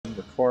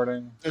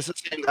teleporting. Is it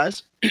the same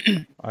guys?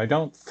 I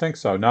don't think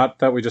so. Not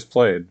that we just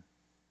played.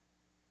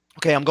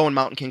 Okay, I'm going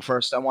Mountain King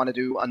first. I want to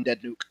do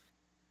Undead Nuke.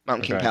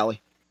 Mountain King Okay.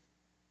 Pally.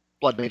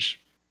 Blood Mage.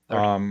 Third.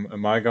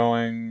 Am I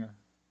going?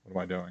 What am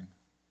I doing?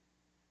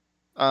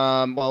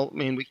 Well, I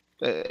mean,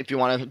 if you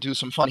want to do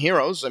some fun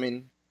heroes, I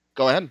mean,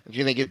 go ahead. If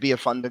you think it'd be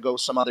fun to go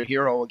some other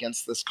hero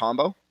against this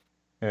combo.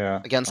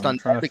 Yeah. Against I'm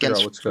trying Undead, to figure out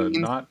against what's good.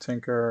 Fiends, Not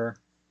Tinker.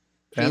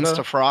 Fiends Panda?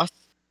 to Frost.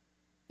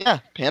 Yeah,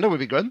 Panda would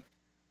be good.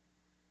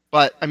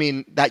 But, I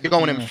mean, that you're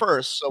going in Yeah.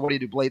 first, so what do you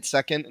do? Blade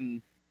second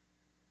and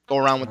go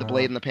around with the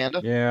Blade and the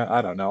Panda? Yeah,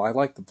 I don't know. I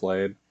like the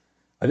Blade.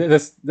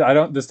 This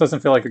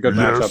doesn't feel like a good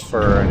matchup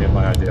for any of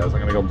my ideas. I'm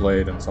gonna go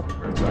Blade and something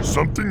weird second.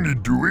 Something you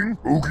doing?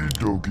 Okie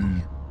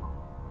dokie.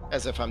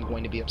 As if I'm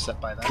going to be upset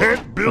by that.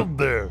 Can't build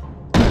there.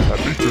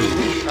 Happy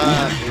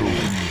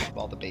to.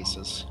 All the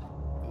bases.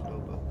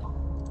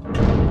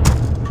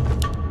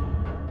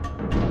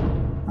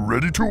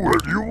 Ready to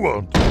work. You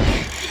want?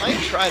 Might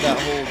try that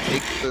whole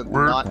take the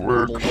Work.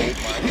 normal gold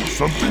mine.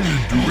 Something you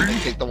doing?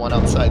 And take the one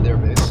outside their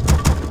base.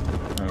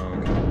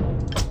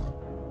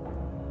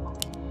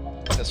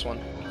 This one.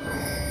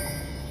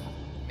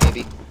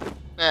 Maybe.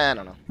 I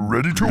don't know.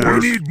 Ready to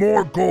work. We need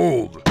more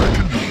gold. I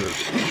can do that.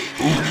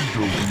 Okie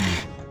dokie.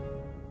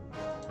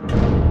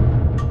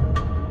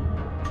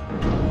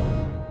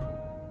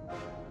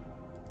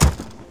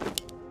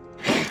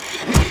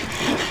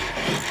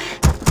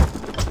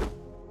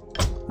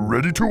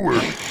 Ready to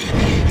work.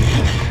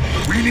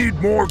 We need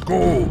more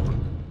gold.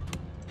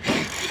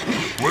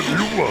 What do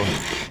you want?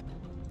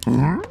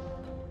 Huh?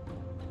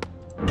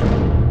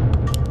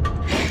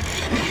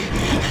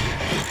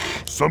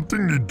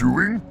 Something need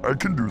doing? I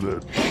can do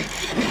that.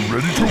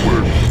 Ready to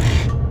work.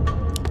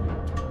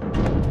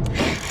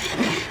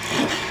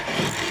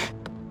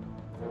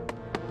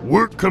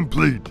 Work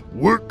complete.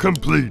 Work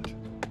complete.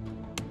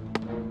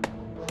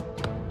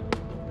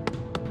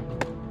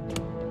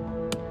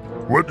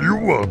 What do you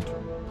want?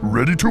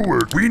 Ready to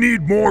work. We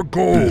need more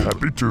gold. Be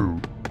happy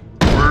to.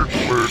 Work.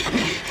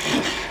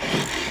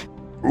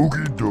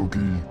 Okie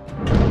dokie.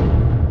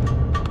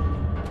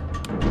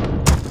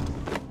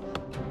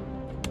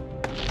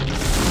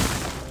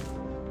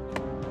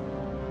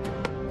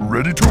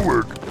 Ready to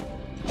work.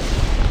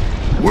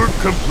 Work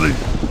complete.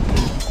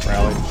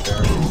 Rally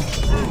share.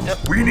 Yep.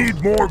 We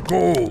need more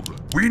gold.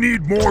 We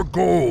need more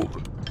gold.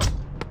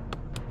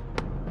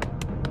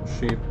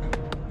 Sheep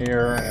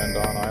here and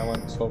on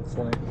islands,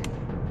 hopefully.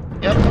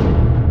 Yep.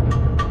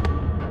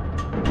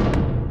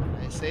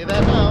 I say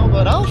that now,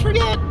 but I'll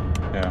forget.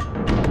 Yeah.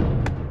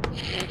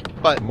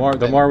 But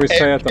The more we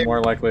say it, the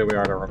more likely we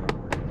are to remember.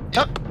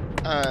 Yep.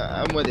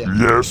 I'm with you.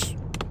 Yes.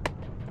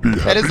 Be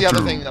happy That is the other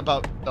to. thing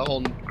about the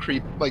whole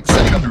creep, like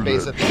setting up a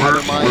base at the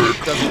other mine. It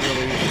doesn't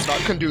really, it's not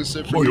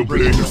conducive for you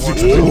bringing your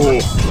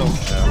work. So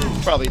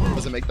probably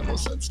doesn't make the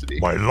most sense to be.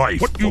 My life.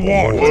 What you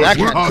want? Work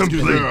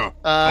complete.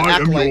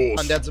 Acolyte,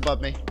 Undead's above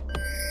me.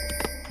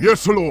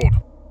 Yes, Lord.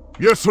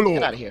 Yes, Get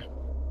Lord. out of here,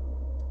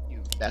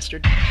 you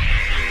bastard.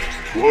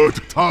 What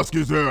task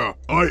is there?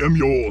 I am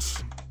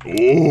yours.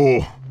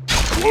 Oh.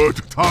 What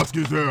task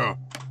is there?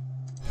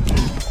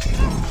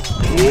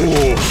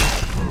 Oh.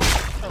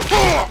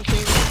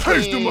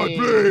 Haste to my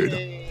blade!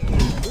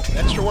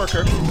 Extra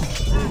worker.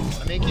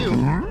 I make you.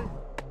 Hmm?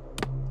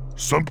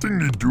 Something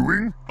need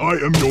doing? I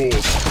am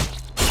yours.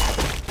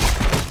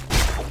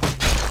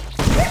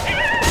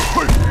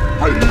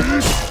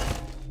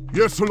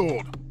 Yes,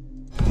 Lord.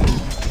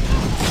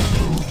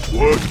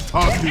 What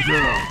task is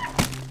there?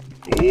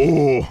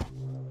 Oh.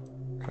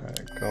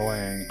 Okay,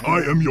 going.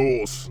 I am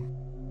yours.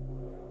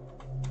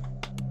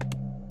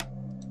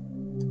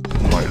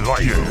 My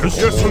life.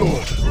 Yes,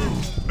 Lord.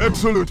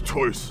 Excellent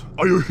choice.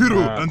 Are you hero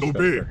and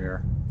obey?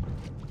 Here.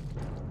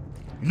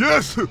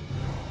 Yes!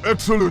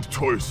 Excellent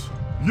choice.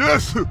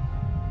 Yes!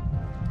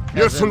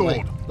 Yes, in, Lord.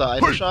 like, the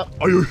item shop?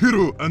 Are you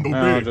hero and obey?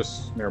 No,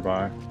 just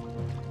nearby.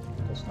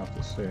 Just have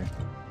to see.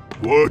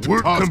 What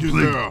task is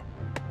there?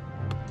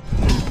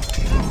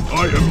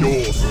 I am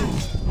yours.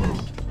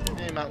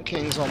 Hey, Mountain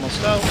King's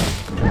almost out.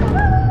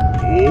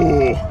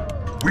 Oh,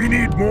 we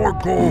need more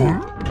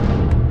gold.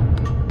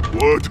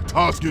 What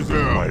task is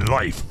there? My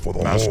life for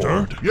the Master.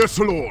 Lord. Yes,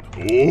 Lord.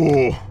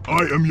 Oh,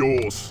 I am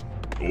yours.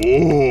 Oh.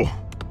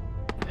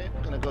 Okay,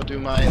 I'm gonna go do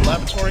my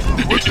laboratory.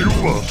 What do you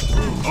want?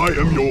 I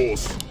am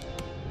yours.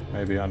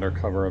 Maybe under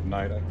cover of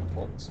night I can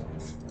pull this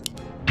off.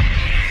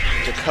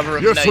 To cover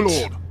of yes, night.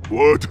 Lord.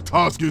 What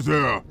task is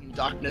there?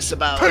 Darkness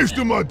about. Haste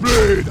to my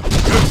blade.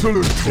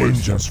 Excellent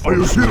choice. Are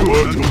you hero?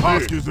 What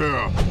task is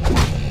there?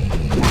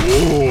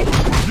 Oh,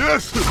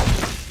 yes.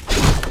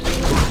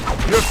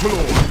 Yes,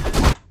 Lord.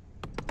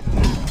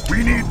 We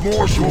need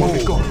more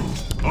gold.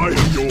 I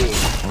am yours.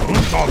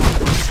 Not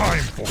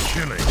time for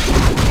killing.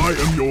 I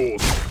am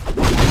yours.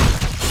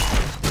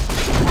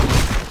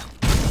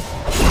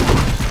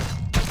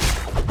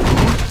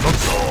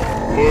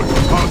 What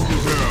task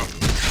is there?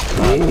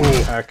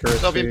 Oh,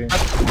 accuracy.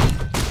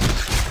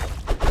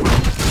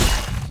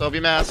 Sobe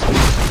mask.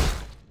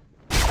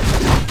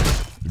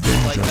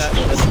 Like that.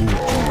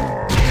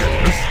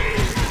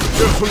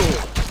 Yes, Lord.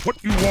 What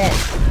you want?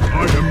 I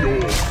I am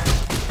yours.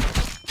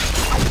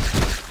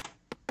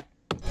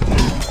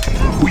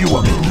 Who you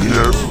want me to kill?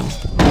 Yes.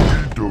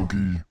 Okie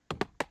dokie.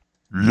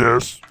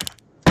 Yes.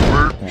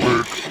 Work,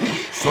 work.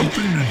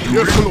 Something to do.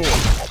 Yes, Lord.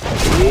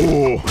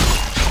 Oh,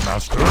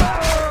 Master.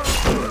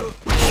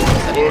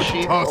 Setting a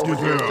sheep task over is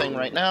your there. thing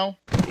right now.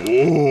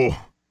 oh.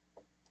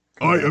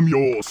 I am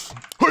yours.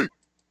 Hey.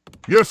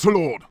 Yes,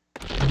 Lord.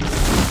 I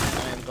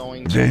am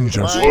going to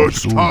Dangerous mine. What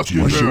pursuit. task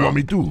is What you there? want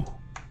me to do?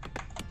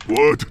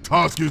 What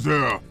task is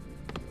there?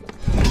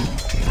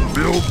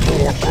 Build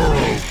more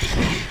burrows.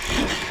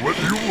 What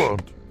do you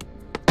want?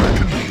 I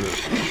can do that.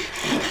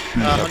 Be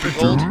happy 100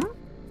 gold. to.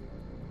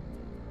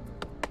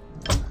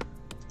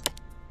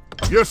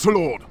 Yes,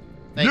 Lord.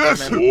 Thank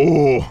yes. you, man.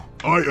 Oh,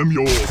 I am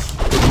yours.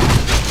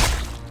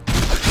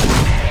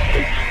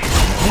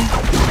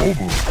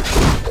 Over.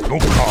 No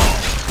car.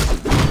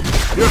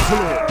 Yes,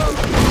 Lord.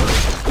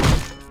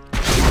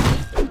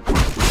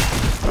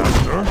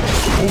 Master.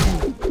 Over.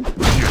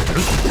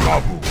 Yes.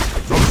 Kabu.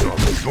 Zuza.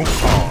 No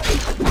car.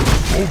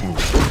 Over.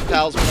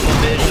 Talisman of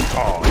Evasion.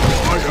 Car. I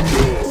am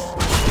yours.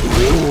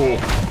 Oh,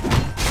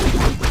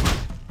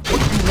 What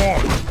do you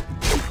want?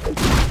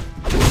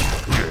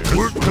 Yes.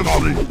 Work to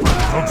volley.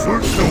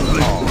 Work to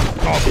volley.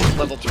 Kabu.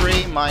 Level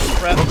 3, mine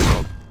prep.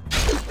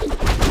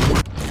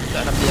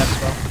 Setting up the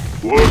expo.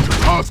 what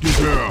task is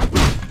there?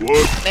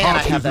 What Man, I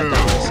task have is that there?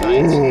 down to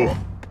Oh,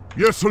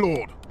 yes,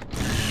 Lord.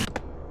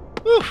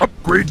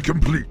 Upgrade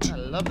complete. I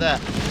love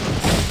that.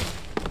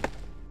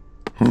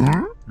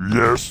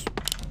 Yes.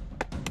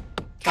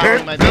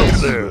 Powering my build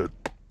base. there.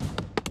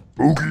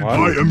 Boogie. What?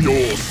 I am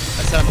yours.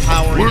 I said I'm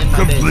powering Work in my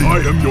complete. base. I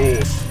am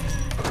yours.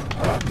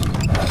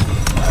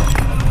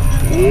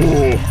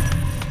 Oh,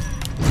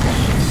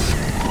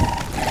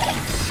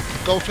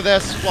 Go for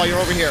this while you're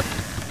over here.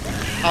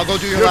 I'll go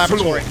do your Yes,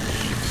 laboratory.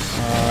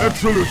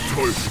 excellent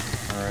choice.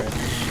 Alright.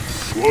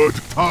 What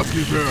task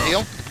is there?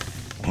 Deal?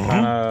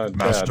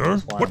 Master,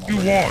 what do you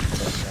want?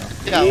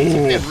 Yeah, it's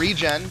Oh. a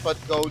regen, but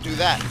go do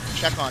that.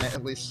 Check on it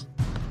at least.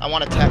 I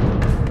want a tech.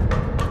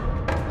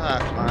 Ah,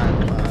 come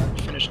on, come on.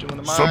 Finish doing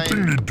the mine.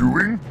 Something need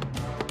doing?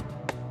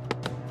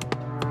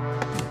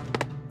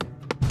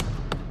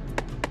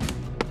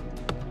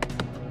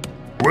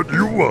 What do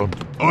you want?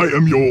 I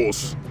am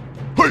yours.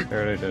 Hey, They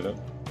already did it.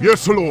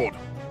 yes, Lord.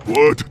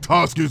 What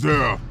task is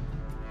there?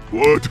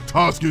 What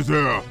task is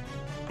there?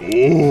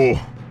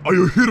 Oh, are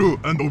you hear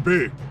and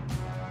obey?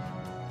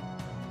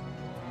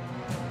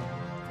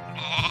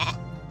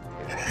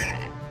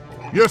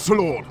 Yes,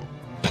 Lord.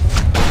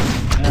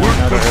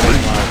 Now they're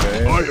hitting my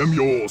base. I am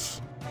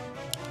yours.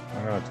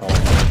 I'm gonna tell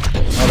them.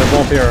 Oh, they're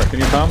both here. Can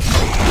you come?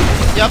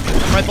 Yep,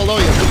 I'm right below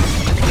you.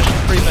 Finish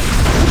creeping.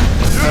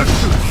 Yes.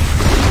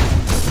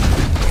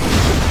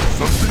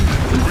 Something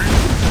need doing?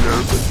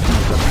 Yes.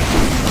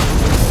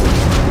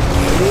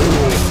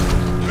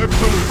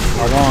 Excellent.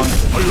 How long?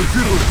 Are you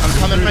hear? I'm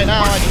coming right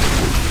now. I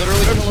just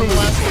literally killed him the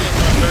last game,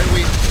 but I'm very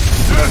weak.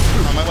 Yes.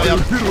 On my way Are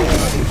up. you hear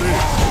and obey?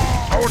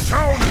 Our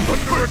town is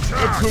under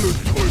attack! Excellent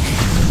choice.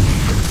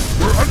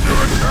 We're under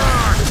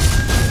attack!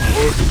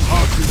 What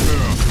task is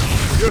there?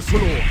 Yes,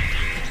 Lord.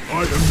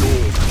 I am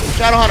yours.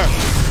 Shadow Hunter.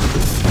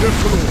 Yes,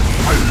 Lord.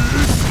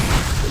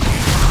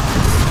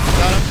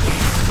 Got him.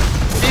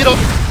 Beetle.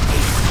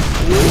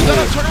 Shut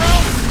up, turn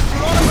around.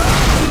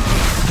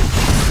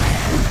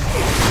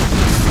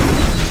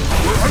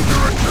 We're under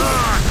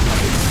attack!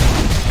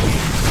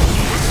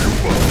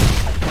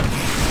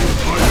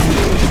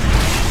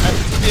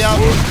 Be out.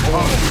 I'm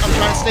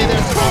trying to stay there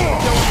until I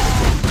kill him.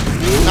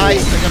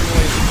 Nice, I got him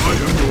away. I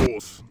am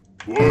yours.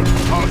 What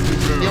task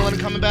is there? Healing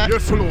coming back.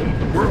 Yes, Lord.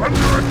 We're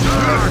under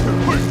attack!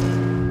 Wait.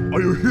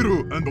 Are you hero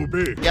and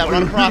obey? Yeah, Are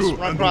run you across, hero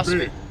run and across obey?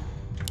 me.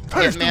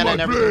 I have Taste mana my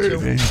and everything blade. too.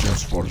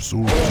 Vengeance for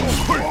Zulu.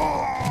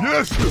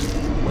 Yes.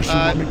 Where you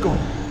want me go?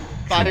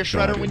 Fire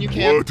Shredder when you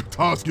can. What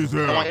task is I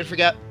don't want there? you to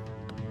forget.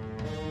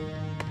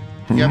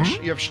 You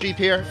have sheep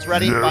here. It's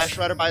ready. Yes.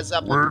 Fire Shredder by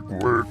Zeppelin. Work,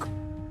 work.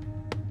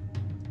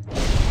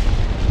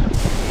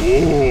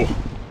 Oh.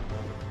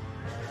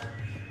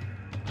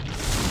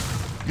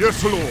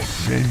 Yes, Lord.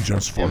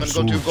 Vengeance I'm for gonna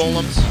go do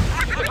Zulu. golems.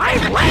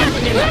 I've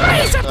landed in the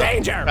face of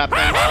danger! Crap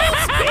thing. Full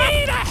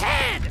speed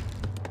ahead!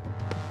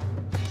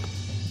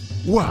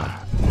 What?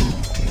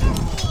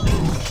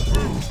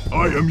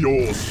 I am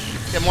yours.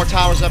 Get more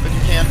towers up if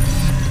you can.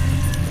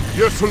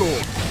 Yes,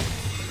 Lord.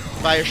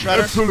 Fire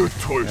Shredder. Excellent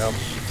choice. Yep.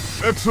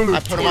 Excellent I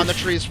put them on the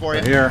choice. trees for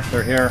you. They're here.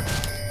 They're here.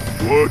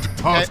 What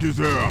task is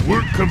there?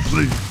 Work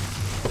complete.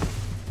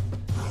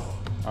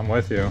 I'm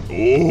with you.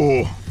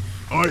 Oh.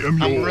 I am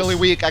yours. I'm really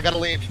weak. I gotta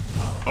leave.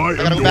 I I am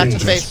gotta go back to the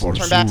yours. base. for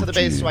Turn back to the Suji.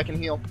 base so I can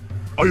heal.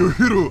 Are you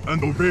hero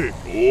and obey?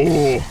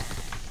 Oh.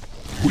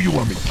 Who you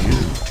want me to kill?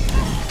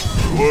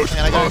 What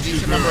And I got a task is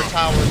decent number of there?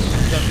 towers.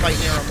 Don't fight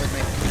near them with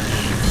me.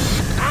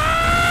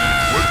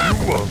 What you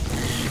want?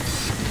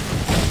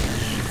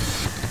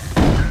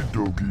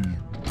 Doggy.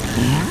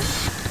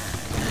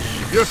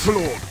 Yes,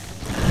 Lord.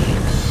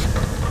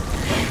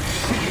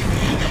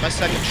 Got my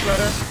second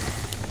Shredder.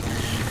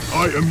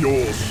 I am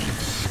yours.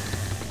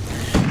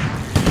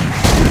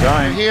 You're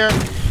dying. Here.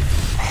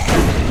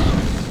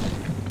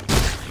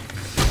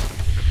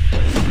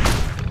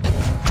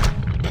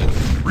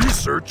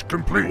 Research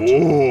complete.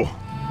 Oh,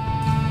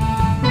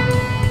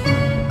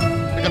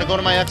 We're gonna go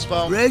to my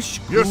expo. Fresh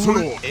yes, cool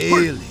Lord.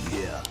 ale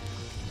here.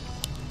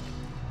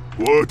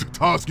 What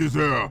task is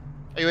there? Are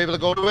you able to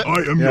go to it?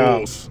 I am Yeah,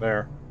 yours.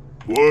 there.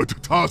 What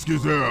task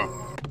is there?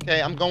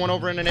 Okay, I'm going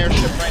over in an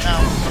airship right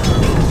now.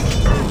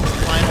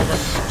 Flying over.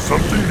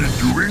 Something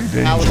you're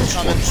doing? Alex is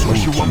coming. Where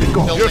you want me to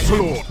go? Building. Yes,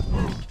 Lord.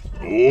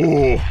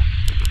 Oh,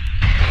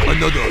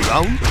 Another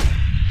round?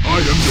 I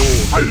am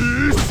yours.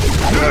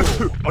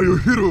 Yes, I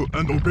hero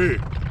and obey.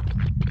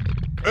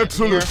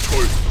 Excellent Here.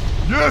 choice.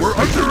 Yes, We're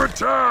under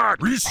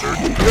attack! Research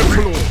yes,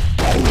 Lord.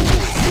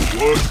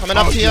 What Coming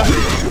up to you. task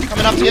is there?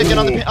 Coming up to you. Get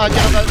on the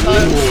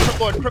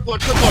cripboard. Cripboard.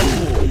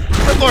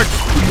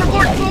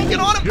 Get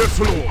on him. Yes,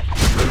 Lord.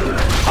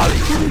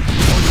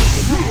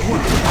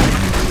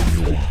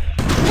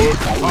 What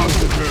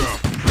task is there?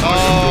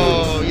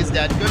 Oh, he's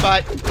dead.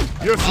 Goodbye.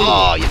 Yes, Oh,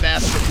 Lord. you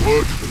bastard.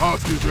 What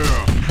task is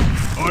there?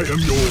 I am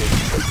yours.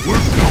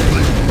 Work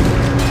complete.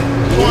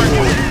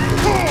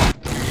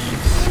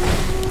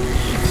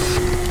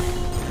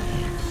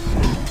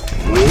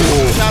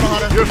 Oh, Shadow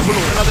Hunter. yes,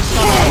 Lord. Another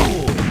stun.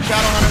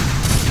 Shadow Hunter.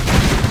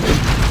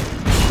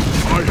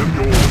 I am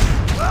yours.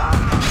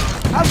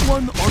 Have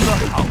one on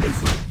the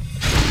house.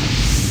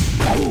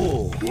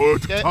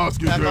 What Okay,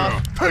 task is back there?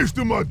 off. Taste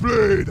of my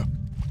blade.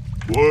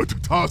 What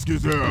task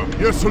is there?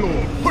 Yes, Lord.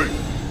 Hey,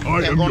 I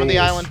Okay, am I'm going to the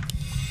yours. island.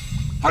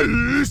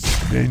 Yes.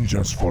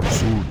 Ninjas for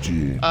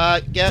Suji.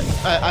 I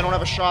don't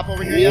have a shop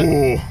over here yet.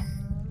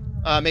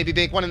 Oh, Maybe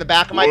make one in the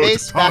back of my what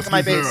base. Back task of my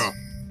is base. there?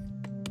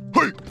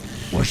 Hey,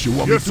 What you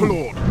want yes, me to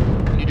Lord.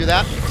 Can you do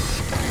that?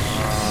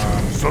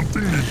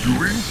 Something you're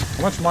doing?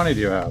 How much money do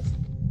you have?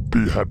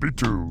 Be happy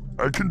to.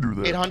 I can do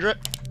that. 800.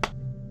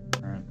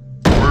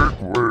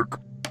 Work.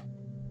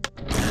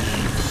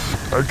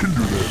 I can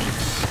do that.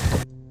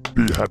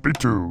 Be happy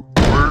to.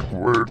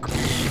 Work.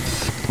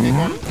 Okay,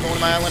 going to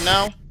my island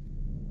now.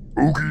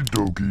 Okie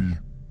dokie.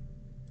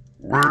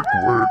 Work.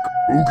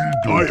 Okie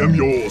dokie. I am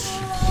yours.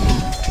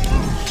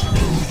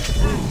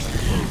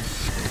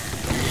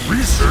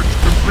 Research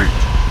complete.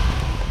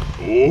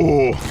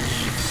 Oh,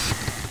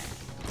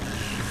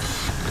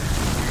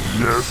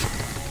 Yes.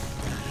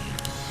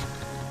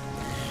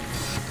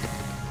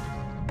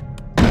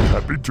 Be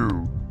happy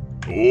to.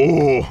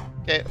 oh,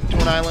 Okay, to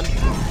an island.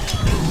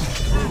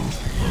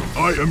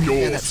 I am Man,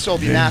 yours. that's so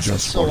massive. Ninjas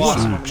So for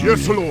awesome. Suji.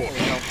 Yes, Lord. There we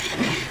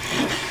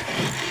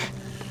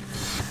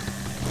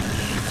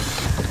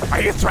go.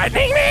 Are you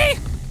threatening me?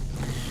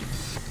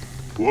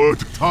 What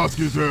task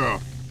is there?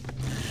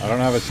 I don't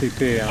have a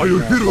TP. Are you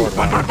hero?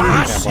 I can't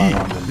buy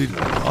one. Little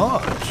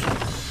large.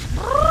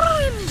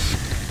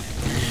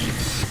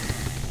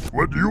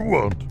 What do you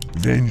want?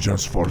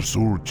 Vengeance for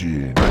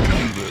Suji. I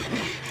can do that.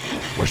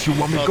 What you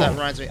want me Oh, to that go?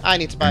 reminds me. I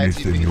need to buy a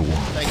Anything TP. you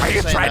want. Thank Are you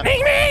you for saying that.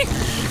 threatening me?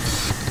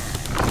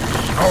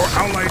 Our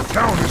allied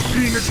town is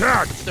being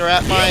attacked. They're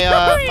at my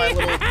my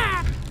little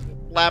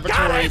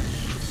laboratory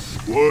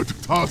What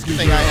task is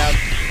thing I there? have.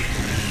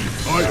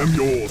 I am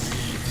yours.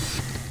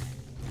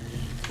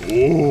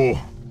 Oh,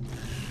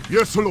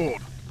 yes,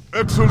 Lord.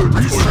 Excellent.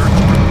 Research choice.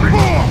 complete.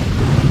 Ah,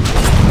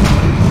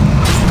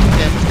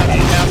 Okay, I'm just gonna be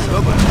fast.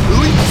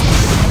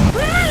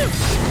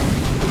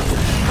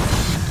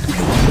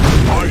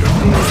 I am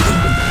yours.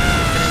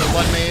 Getting the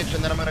blood mage,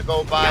 and then I'm gonna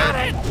go buy Got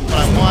it. what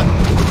I want. I'm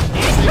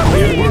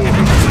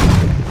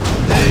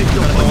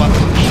gonna go up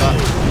to the shop.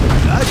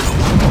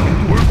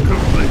 Work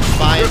complete.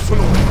 Buy it Yes,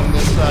 Lord. from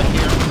this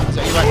here. So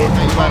you got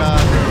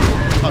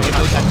oh, you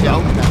know, tech, yeah.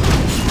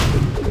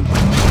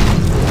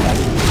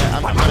 Yeah,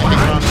 I'm gonna hang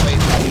around and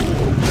wait.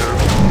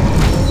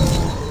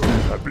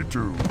 Happy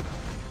to.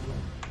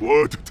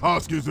 What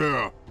task is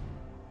there?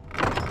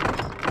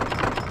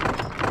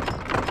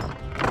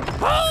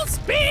 Full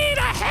speed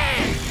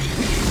ahead!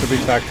 Should be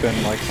teched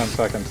in like 10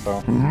 seconds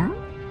though.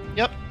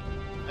 Yep.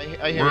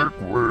 I hear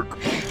you. Work.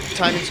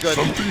 Timing's good.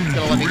 Something It's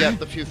gonna let me doing? get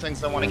the few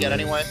things I want to get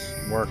anyway.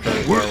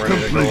 Workers Work are ready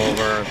to complete. go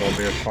over. There'll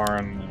be a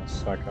foreign in a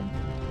second.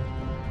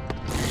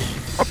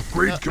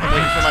 Upgrade Yeah, I'm complete.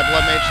 waiting for my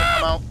blood mage to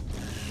come out.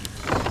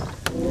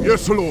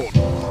 Yes, Lord.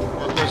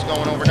 Workers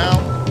going over now.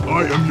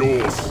 I am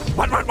yours.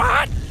 What?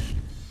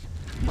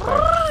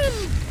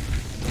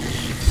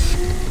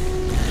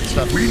 Good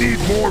stuff. We need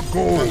more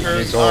gold.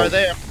 Workers gold. are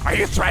there. Are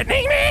you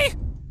threatening me?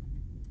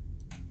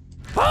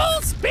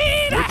 Full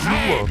speed What do you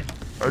ahead! want?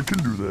 I can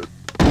do that.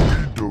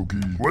 Okie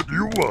dokie. What do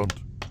you want?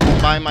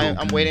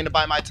 I'm waiting to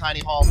buy my tiny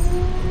haul.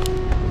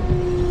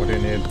 What do you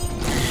need?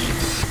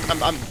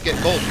 I'm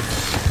getting gold.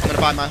 I'm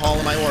gonna buy my haul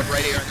and my orb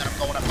right here, and then I'm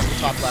going up to the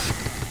top left.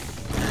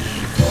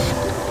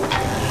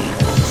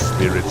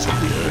 Spirits of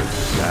the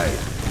earth guide.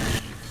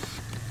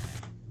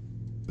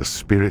 The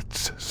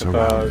spirits With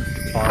surround.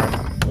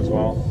 foreign as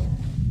well.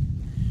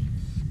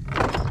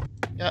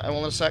 Yeah, I will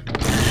in a sec.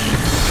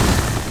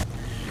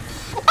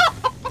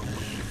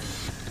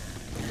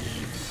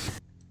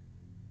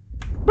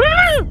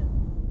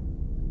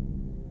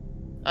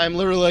 I'm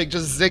literally like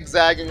just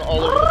zigzagging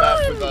all over the map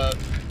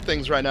with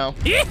things right now.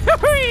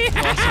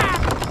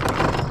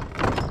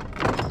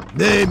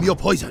 Name your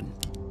poison.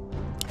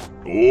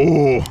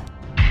 Oh,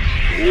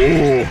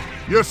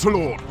 Yes,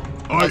 Lord.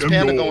 I How's am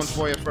Panda yours. going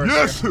for you first?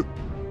 Yes. Here?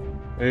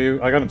 Hey,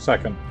 I got him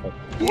second. But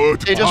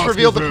What? They just task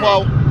revealed is the there?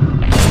 quote.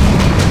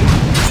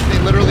 They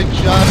literally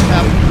just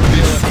have to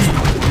reveal it.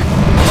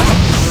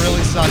 It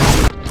really sucks.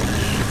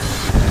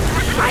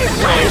 My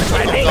Oh, friend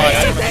threatening God, I me!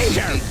 don't have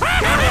Danger! TP.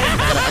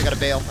 I gotta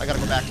bail. I gotta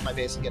go back to my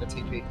base and get a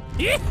TP. Are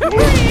you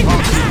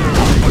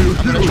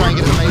I'm gonna try and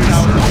get as many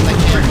towers as I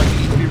can, but you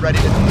need to be ready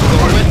to go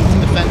in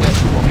to defend it.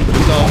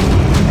 So,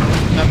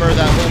 remember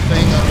that whole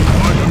thing of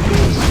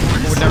people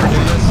would never do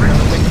this,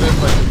 never think of it,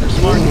 but if they're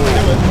smart, they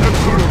do it.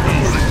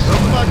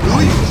 Fuck,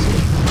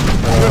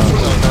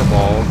 they're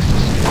balls.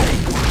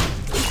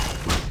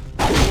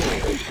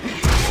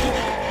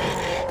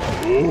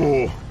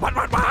 Oh,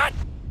 What?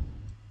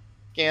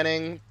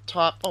 Scanning,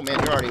 top. Oh man,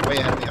 you're already way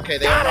ahead of me. Okay,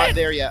 they are not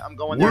there yet. I'm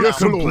going there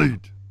work now.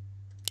 complete.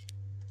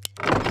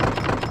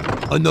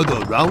 Another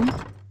round?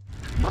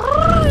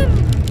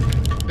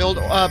 Build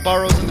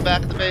burrows in the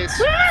back of the base.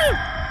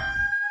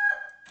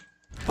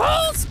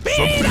 Full speed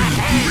Something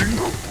ahead! is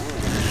doing.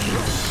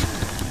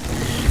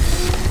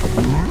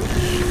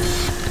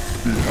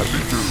 Be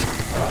happy to.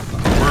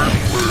 Work,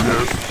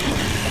 yes.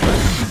 I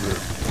can do that.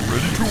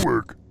 Ready to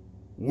work.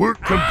 Work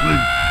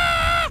complete.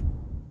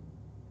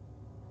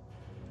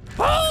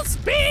 Full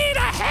speed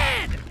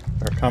ahead!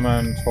 They're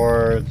coming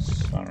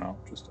towards, I don't know,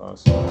 just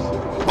us.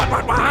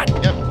 What?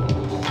 Yep.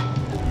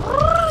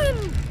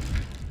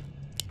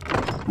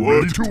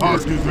 What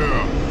task is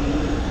there?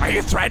 Are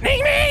you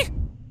threatening me?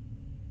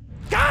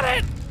 Got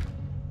it!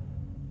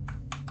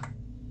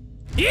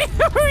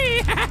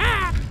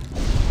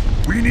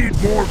 We need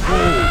more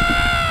gold.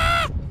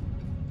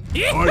 I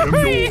am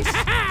yours.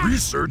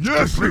 Research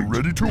complete.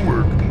 Ready to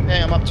work.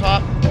 Okay, I'm up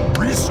top.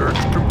 Research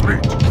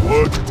complete.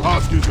 What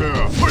task is there?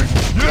 Wait,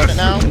 Got it yes.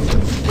 now.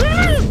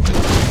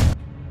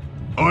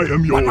 I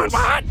am yours.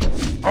 What?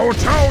 Our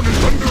town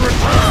is under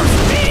attack.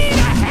 Speed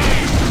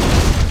ahead!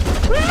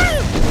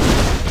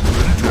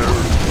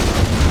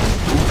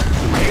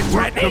 Are you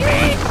threatening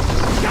me?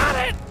 Got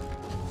it!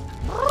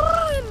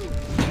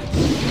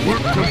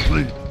 Work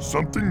complete.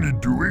 Something need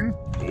doing?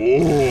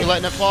 You Oh,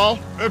 letting it fall?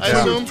 I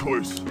assume. excellent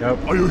choice. Yep.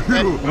 Are you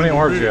here? How many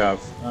orbs do you have?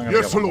 I'm gonna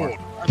Yes, get one Lord. I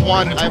have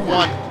one. I have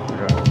one.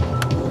 more. Okay.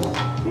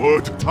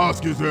 What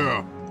task is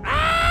there?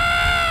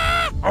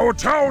 Our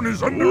town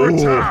is under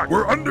attack.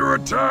 We're under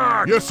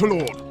attack. Yes,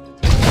 Lord.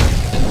 I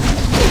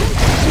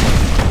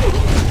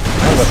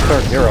have a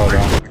third hero though.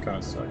 That kind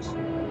of sucks.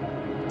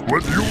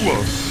 What do you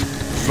want?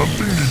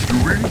 Something need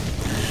doing?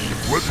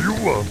 What do you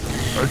want?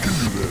 I can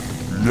do that.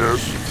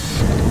 Yes.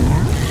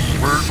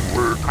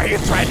 Work. Are you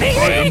threatening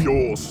I am me?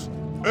 yours.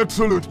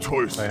 Excellent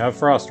choice. They have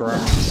frost worm.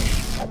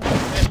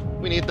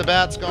 We need the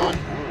bats going.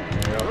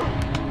 Yep.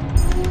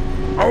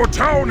 Our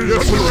town is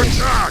Yes, under Lord.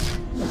 attack.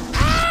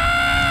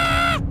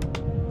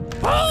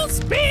 Full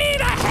speed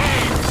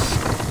ahead!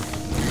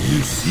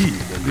 You seem a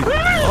little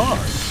hard.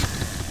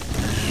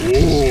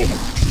 Oh,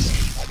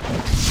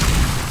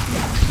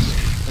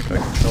 I think I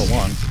can kill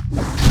one.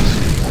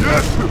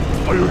 yes.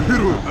 Are you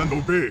hero and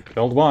obey?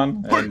 Killed one,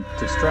 and Are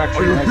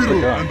distraction you makes the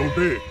hero gun. and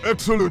obey?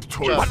 Excellent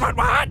choice.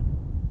 What?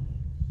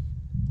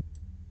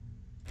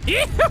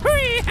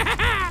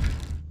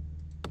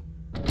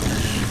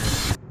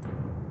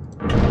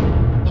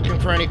 Looking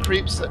for any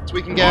creeps that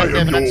we can I get. They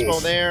have am an yours.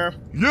 expo there.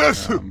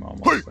 Yes. I'm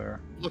almost Hey, there.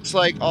 Looks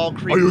like all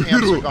creep are you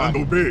camps hero are gone.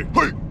 and obey?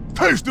 Hey,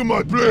 taste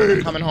my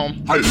blade. Coming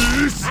home.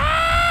 Please.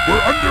 We're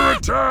under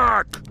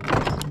attack.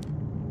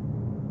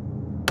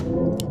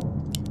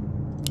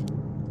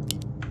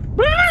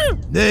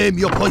 Name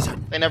your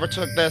poison. They never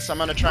took this. I'm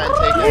gonna try and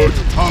take What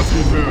it. task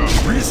is there?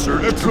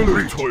 Research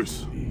Excellent complete.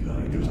 choice.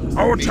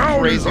 Our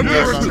town is Crazy under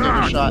this. I'm gonna give it a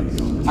attack. shot. Did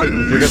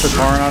you get the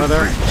Tauren out of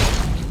there?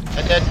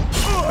 I did.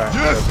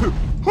 Yes.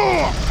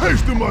 Ha!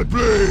 Taste my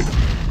blade.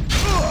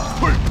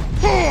 Hey,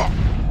 ha!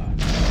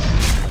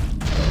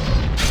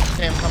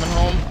 Okay, I'm coming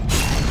home.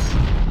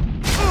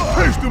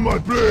 Taste my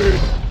blade.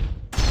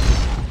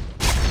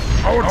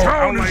 Our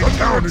town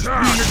is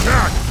under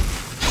attack.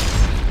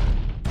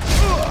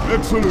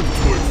 Excellent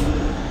choice.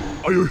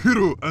 Are you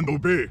hero and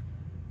obey?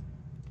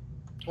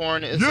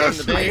 Torn is Yes.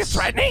 in the Are you base.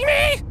 threatening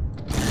me?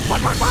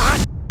 What?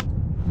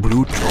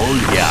 Brutal,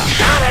 yeah.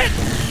 Got it!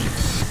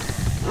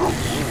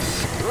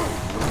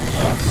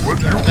 What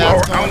do you That's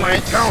Our going allied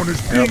right. town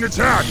is being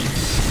attacked.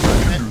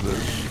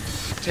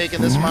 Taking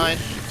this mine.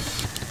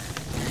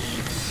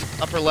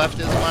 Upper left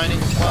is mining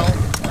as well.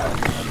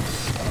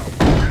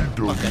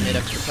 Fuck, I made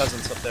extra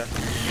peasants up there.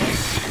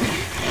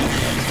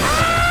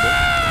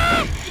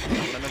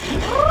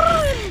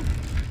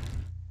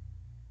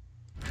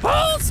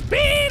 Full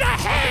speed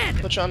ahead!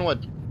 Put you on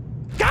wood.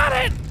 Got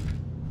it!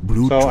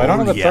 Brutal, So I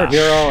don't have a yeah. third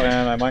hero,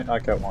 and I might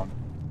not get one.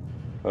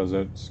 Because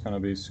it's gonna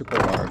be super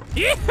hard. Got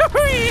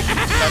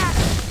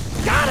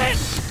it!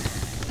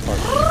 Fuck,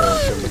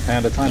 give the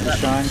panda time to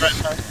shine.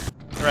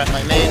 They're at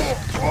my main.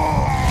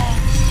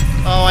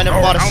 Oh, I never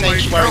bought a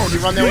sanctuary. Can you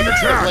run there with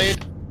your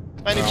blade?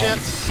 By any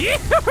chance?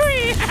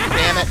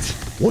 Damn it.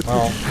 What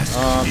Well, would you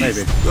ask me?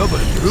 maybe. Rubber,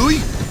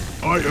 Louis?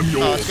 I am Oh,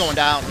 yours. it's going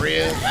down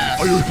real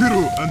fast. Are you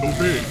hero and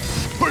obey?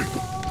 Hey,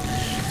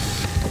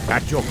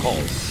 At your call.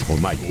 For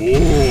my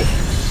Oh,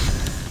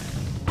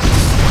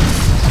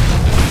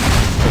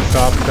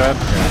 Shop dead?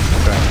 Yeah,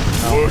 okay.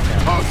 No, what I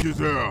can't. task is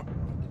there?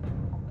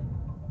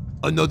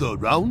 Another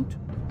round?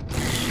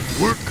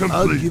 Work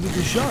I'll complete. give it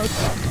a shot.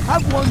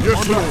 Have one Yes,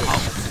 on the Lord.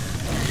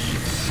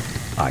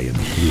 house. I am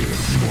here.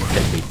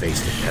 Let me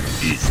face the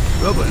penalty. Is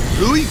trouble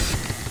brewing?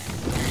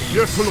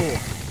 Yes, Lord.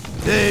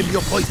 Name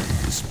your poison.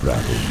 This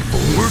battle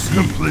Work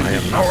complete. I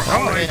am Our not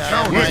allied I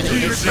town am is mining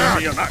being this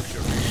attacked. area.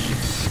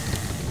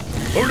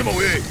 Hold him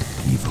away.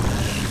 evil.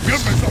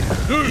 Give me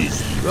something.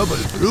 Is trouble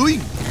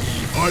brewing?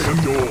 I am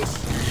yours.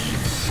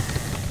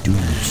 Do you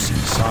see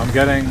So I'm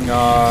getting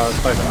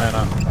Siphon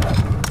Mana.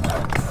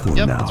 for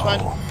Yep, now? that's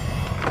fine.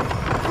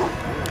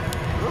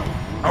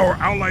 Our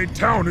allied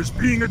town is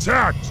being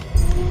attacked.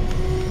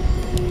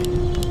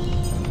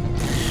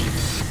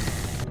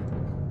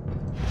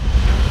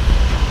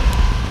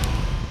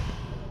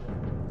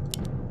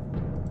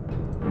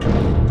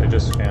 They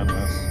just scanned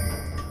this.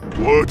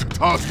 What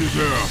task is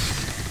there?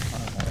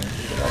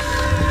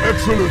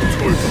 Excellent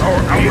choice. Our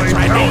allied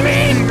town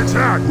is being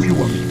attacked. Who you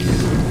want me to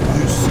kill?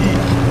 You see,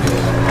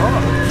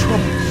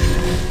 trouble.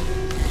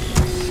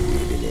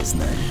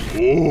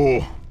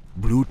 Oh,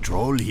 Blue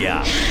troll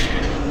here.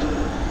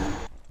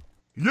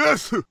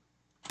 yes.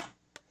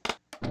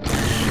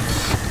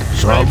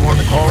 Someone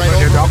call Right the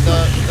over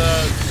doctor. the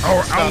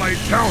Our stuff. allied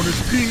town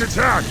is being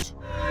attacked.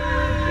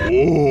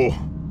 Oh,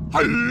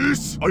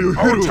 yes. Are you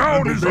here? Our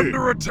town is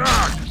under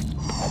attack.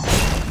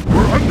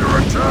 We're under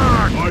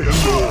attack. I am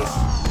yours.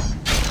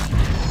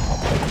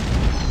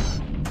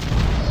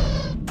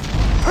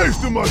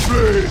 Haste in my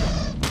blade.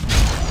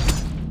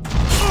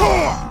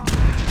 Ah!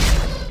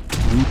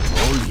 Blue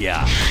troll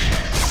here.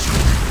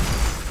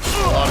 A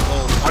lot of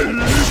gold.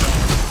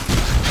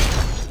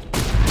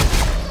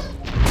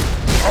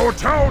 Our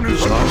town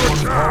is under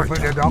Someone call attack. for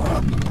the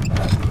doctor.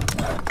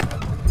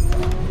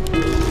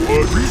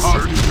 What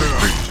task is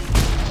there?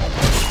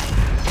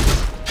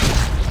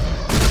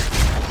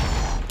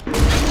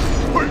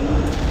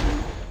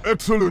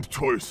 Excellent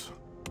choice.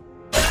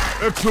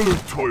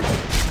 Excellent choice.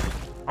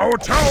 Our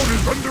town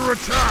is under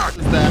attack.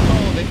 Is that,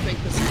 oh, they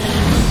think this is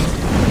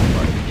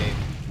part of the game.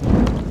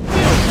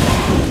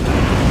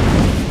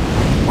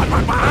 What?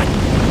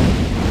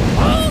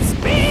 Full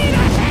speed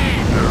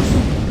ahead!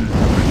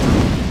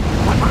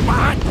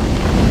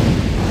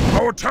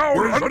 What? Our town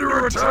is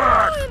under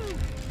attack.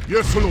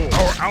 Yes, Lord.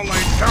 Our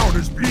allied town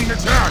is being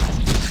attacked.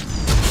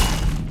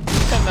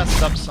 I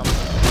messed up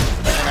something.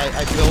 And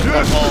I built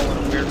Yes. the wall in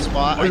a weird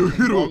spot. Are I you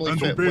can hero normally and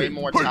fit obey? way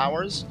more Hey.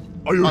 towers.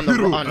 Are you On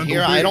hero on and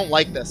here, obey? I don't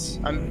like this.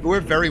 We're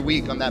very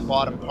weak on that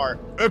bottom part.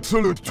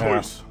 Excellent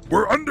choice.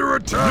 We're under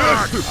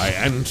attack. Yes. I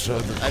answer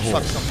the I call.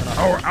 fucked something up.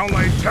 Our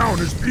allied town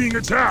is being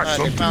attacked.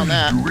 They found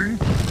that. doing?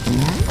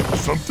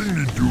 Something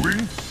you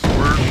doing?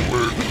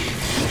 Work.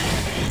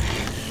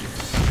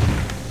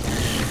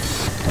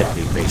 Let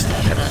me face the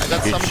penalty. I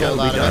got It some shall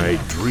gold be out of done. it.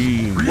 I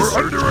dream. We're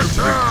under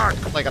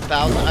attack. Like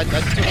 1,000. I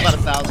took about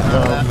 1,000 out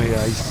of that. May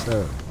I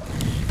serve?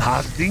 No,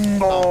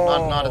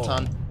 Tastingo. not a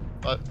ton.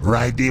 But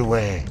Right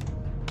away.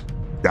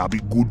 That'll be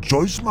good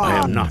choice, man. I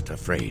am not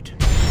afraid.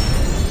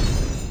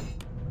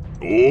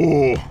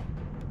 Oh.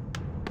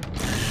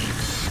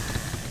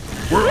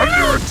 We're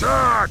under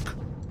attack.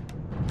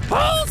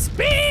 Full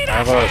speed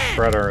I have a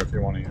shredder if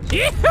you want to use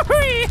it.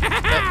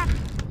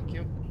 thank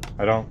you.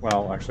 I don't,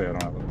 well, actually I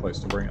don't have a place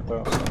to bring it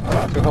though, so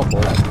not too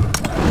helpful.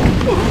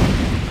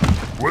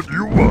 What do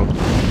you want?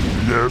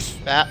 Yes.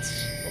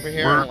 Bats over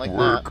here. I don't like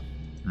that.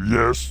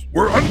 Yes.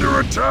 We're under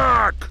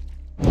attack.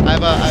 I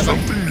have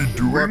Something you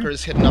doing?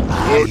 workers hidden up the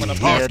What one up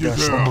task there. is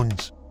there?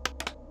 Someone's.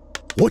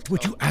 What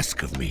would you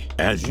ask of me?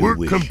 As you Work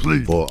wish.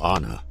 complete. For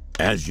honor.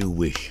 As you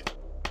wish.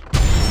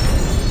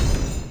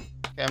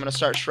 Okay, I'm gonna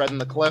start shredding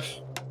the cliff.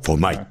 For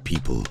my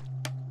people.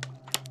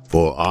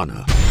 For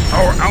honor.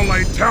 Our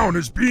allied town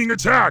is being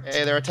attacked.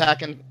 Hey, they're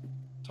attacking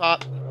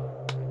top.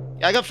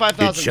 Yeah, I got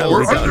 5,000 It shall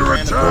gold. be done. We're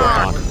under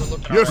attack. We're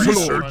looking Yes,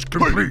 around. Lord.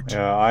 Complete.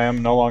 Yeah, I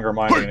am no longer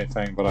mining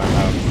anything, but I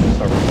have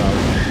several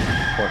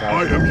thousand.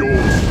 I am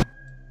yours.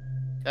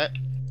 Okay.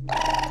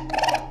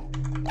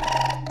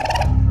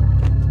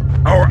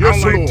 Our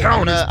Yes, allied Lord.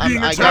 town is I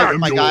being got attacked.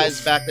 my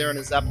guys back there in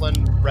a Zeppelin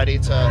ready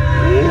to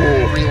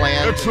Oh,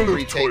 re-land and excellent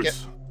retake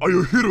choice. Are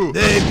you hero?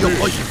 Name your it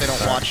poison. if they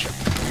don't watch it.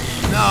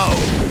 Now,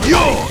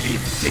 you're in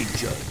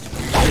danger.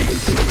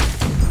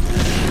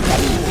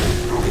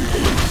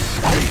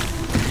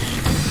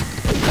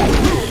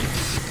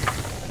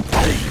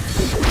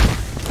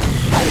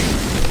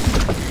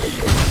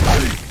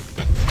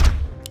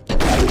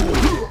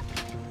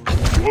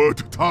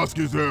 What task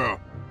is there?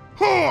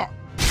 Ha!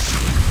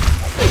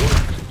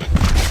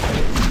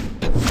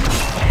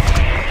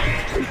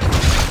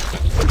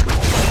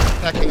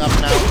 Attacking up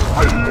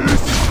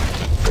now.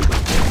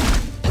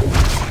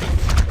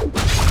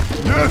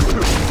 Yes!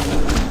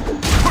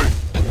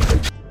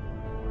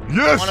 I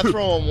Yes! want to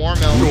throw a war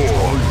mill.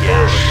 Oh,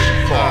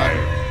 yes! Fine.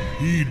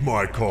 Heed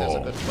my There's a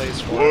call. good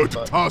place for it, What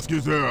but task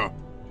is there?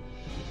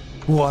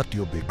 What,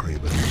 you big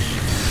raven?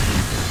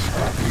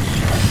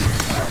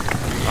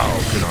 How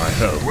can I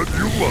help? What do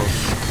you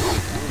want?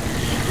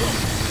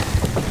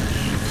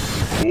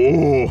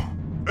 Oh,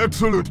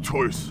 excellent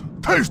choice.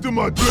 Taste of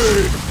my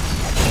blade.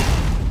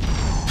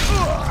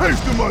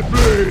 Taste of my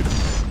blade.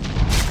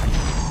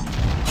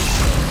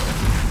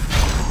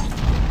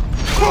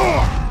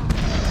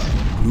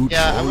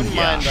 Yeah, I wouldn't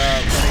mind one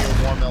of your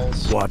war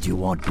mills. What you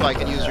want? So I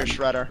could use your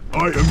shredder.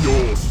 I am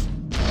yours.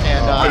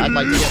 And I'd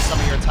like to get some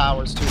of your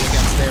towers too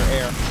against their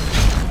air.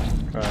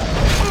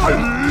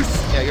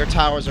 Yeah, your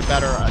towers are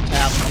better to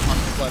have them on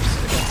the cliffs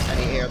against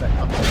any air that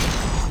comes in.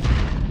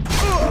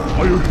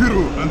 Are you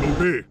hero and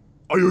obey?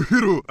 Are you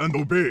hero and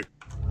obey?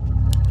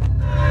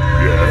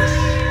 Yes.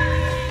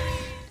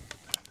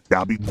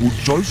 That'll be good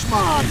choice,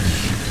 man.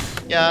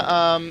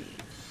 Yeah,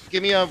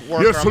 give me a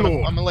worker. Yes, I'm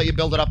Lord. gonna let you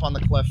build it up on the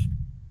cliff.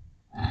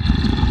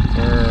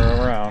 We're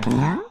around.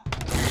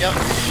 Yep,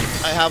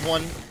 I have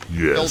one.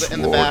 Yes, Build it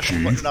in the War back. I'm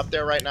Chief. putting it up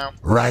there right now.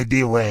 Right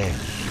away.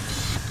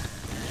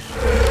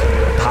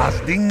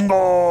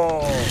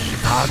 Tasdingo!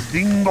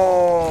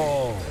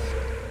 Tasdingo!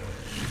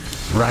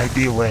 Right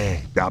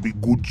away. That'll be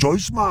good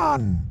choice,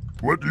 man.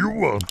 What do you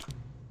want?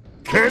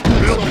 Can't So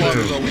build long it.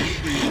 ago we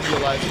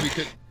realized we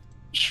could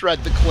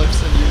shred the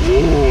cliffs and use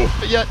it. Oh,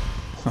 But yet,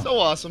 so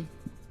awesome.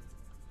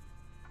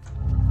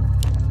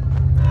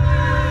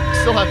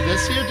 Still have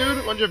this here, dude?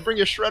 Why don't you bring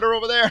your shredder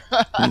over there?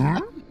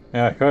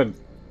 Yeah, I could.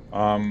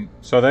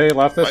 So they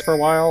left this Right. for a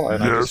while,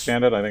 and I Yes. just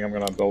scanned it. I think I'm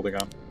gonna build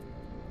again.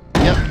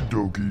 Yep,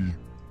 Dogie.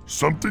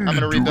 Something I'm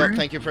you gonna rebuild. doing?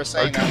 Thank you for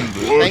saying can that. do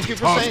that. Thank you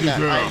for saying that.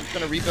 Task is I'm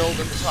gonna rebuild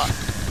at the top.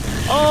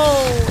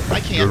 Oh, I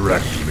can't.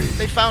 Directly.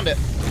 They found it.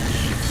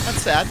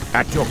 That's sad.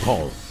 At your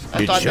call.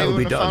 I It thought they shall be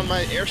would have done. found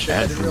my airship. I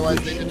As didn't you realize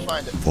wish. they did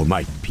find it. For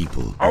my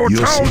people. our You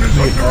town see is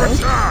me? under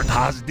attack.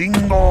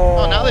 Tasdingo!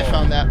 Oh, now they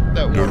found that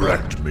war.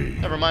 Direct me.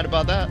 Never mind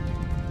about that.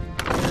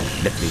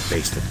 Let me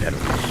face the peril.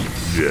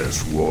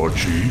 Yes, War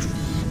Chief.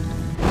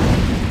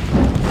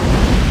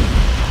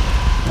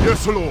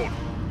 Yes, Lord.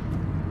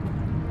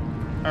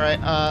 All right,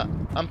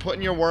 I'm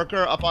putting your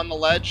worker up on the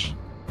ledge.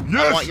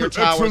 Yes, I want your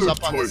towers excellent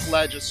up on choice. this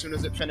ledge as soon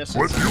as it finishes.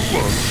 What do you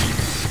want?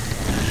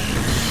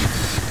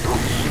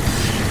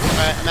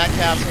 Alright, I'm at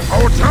castle.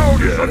 Our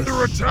town is Yes. under How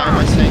am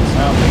I attack. saying so?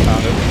 I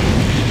found it.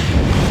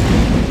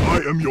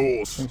 I am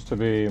yours. Seems to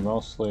be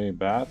mostly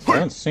bats. I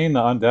haven't seen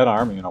the undead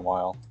army in a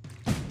while.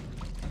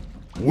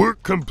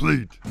 Work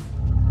complete.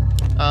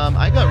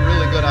 I got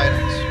really good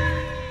items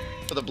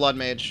for the blood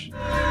mage.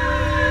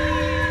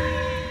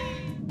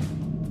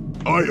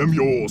 I am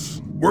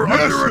yours. We're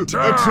Yes, under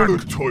attack.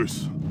 excellent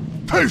choice.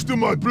 Taste of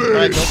my Alright,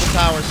 blade. build the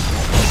towers.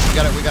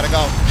 We gotta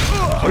go.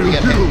 Are you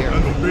get hit hero here.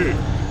 and obey?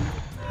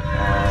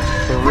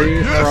 3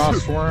 Yes.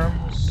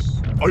 frostworms,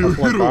 a Are you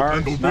couple of hero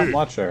guards, and not obey?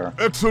 much air.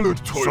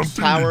 Excellent choice.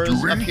 Something Towers you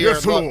up doing? here.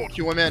 Yes, Look, Lord.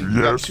 cue them in.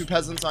 We got Yes. 2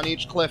 peasants on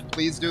each cliff.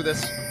 Please do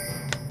this.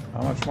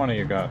 How much money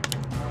you got?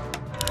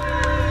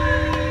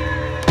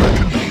 I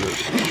can do it.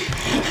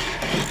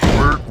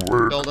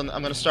 Work. Building.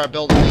 I'm gonna start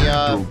building the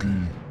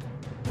Dogie.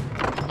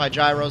 my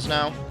gyros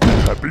now.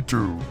 Happy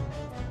to.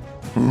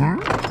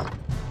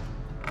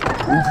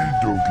 Okie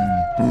dokie.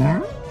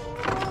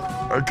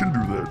 I can do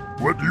that.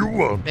 What do you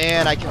want?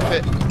 Man, I can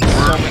fit so many. I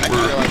can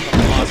realize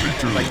how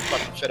awesome I can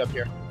fucking fit up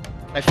here.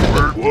 I fit the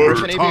Word,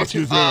 merchant talk aviator.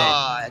 is there.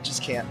 Ah, I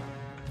just can't.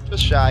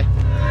 Just shy.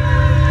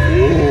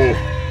 Oh,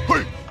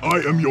 hey, I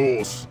am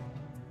yours.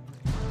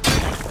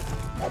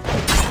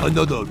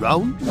 Another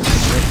round? Can you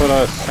put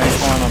a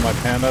Saint one on my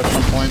panda at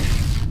some point?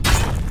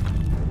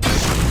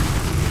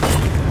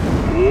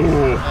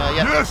 Oh,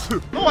 Yeah. yes.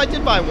 Oh, I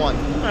did buy one. Are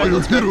Alright, you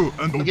that's good. hero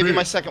and I'll give you obey?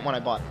 my second one I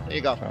bought. There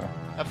you go. Okay.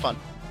 Have fun.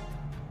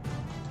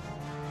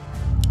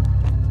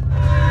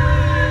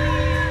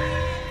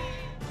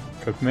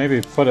 Could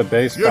maybe put a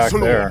base Yes,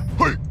 back there.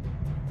 Lord.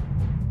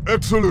 Hey,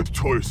 excellent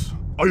choice.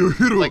 Are you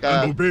hero Like,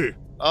 and obey?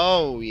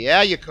 Oh,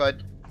 yeah, you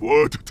could.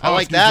 What I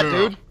like task is that,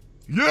 there? dude.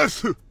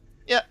 Yes.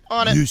 Yeah,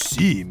 on it. You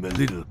seem a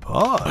little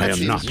parched. I am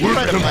Seems not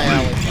right up my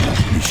alley.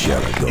 We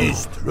shall go.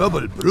 Is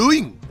trouble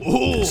brewing?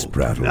 Oh, This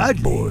prattle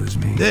gladly. bores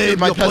me. Name Dude,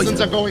 my your peasants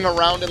poison. are going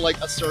around in like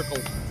a circle.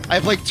 I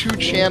have like 2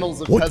 channels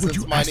of What would peasants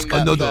you mining ask?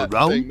 that, Another that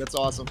round? thing. That's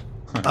awesome.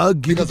 I'll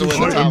give Because it of a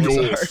where the I am towers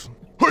yours.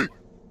 Hey,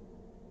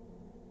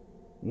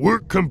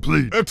 Work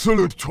complete.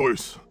 excellent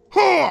choice.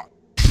 Ha!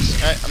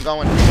 Alright, I'm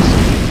going.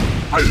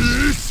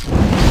 Ice.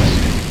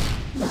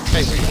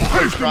 Hey, wait, did you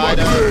Hey, try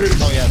to... come on,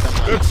 please. Oh yeah, never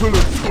mind. Excellent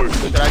choice.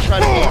 Did I try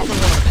to go for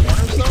one of the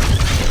corners though?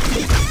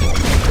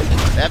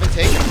 They haven't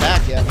taken it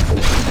back yet.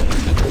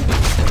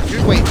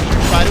 Dude, wait, did you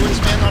try to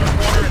expand on a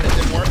corner and it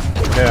didn't work?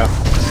 Yeah,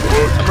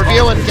 I'm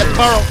revealing, get the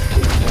burrow.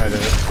 I did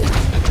it.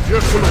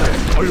 Yes, Lord.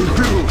 Are you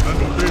hero and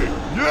obey?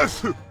 Yes.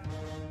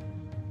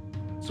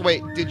 So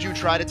wait, did you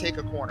try to take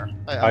a corner?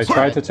 I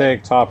tried to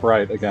take top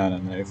right again,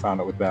 and they found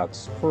it with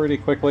bats pretty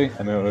quickly,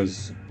 and it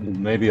was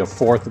maybe a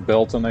 4th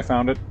built, and they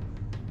found it.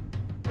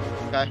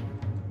 Okay.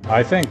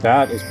 I think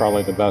that is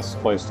probably the best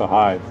place to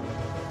hide,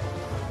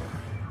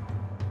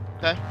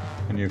 Okay.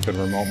 and you could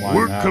remote mine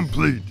Work that.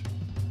 complete.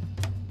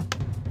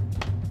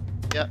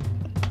 Yeah.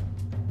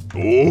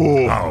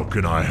 Oh, How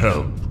can I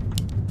help?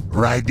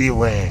 Right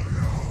away.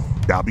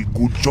 That'll be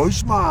good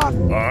choice,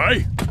 man.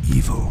 aye.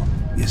 Evil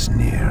is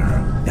near.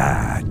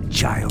 Ah,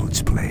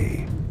 child's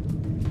play.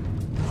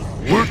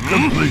 Work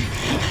complete.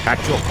 At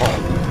your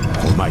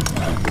call, Almighty.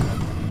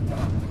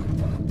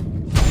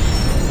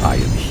 I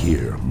am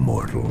here,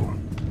 mortal.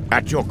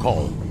 At your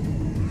call.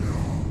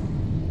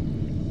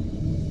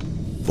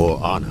 For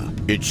honor,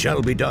 it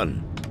shall be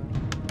done.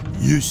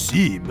 You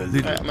seem a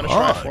little I'm gonna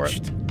try for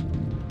it.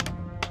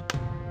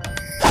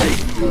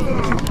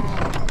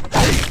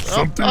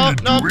 Something Oh,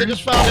 to no, do they it.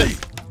 just found it.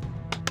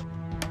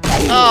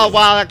 Oh,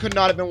 wow, that could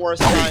not have been worse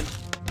timed.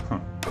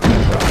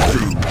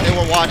 They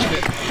were watching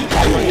it.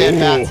 They were dead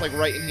bats, like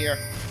right in here.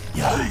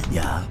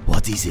 Yeah,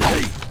 what is it?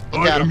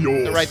 Look I at am them.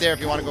 yours. They're right there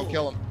if you want to go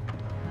kill them.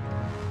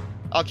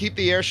 I'll keep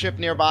the airship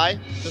nearby,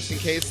 just in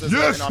case there's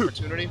like, Yes. an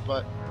opportunity,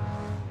 but...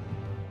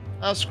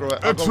 Oh, screw it.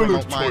 I'll go Excellent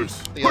remote mine.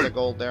 choice. The other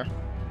gold there.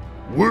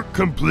 Work Might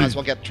complete. as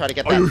well try to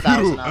get Are you that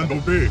 1,000 hero out and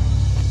of it. obey?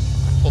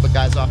 Pull the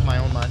guys off my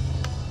own mine.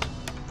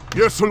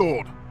 Yes,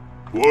 Lord.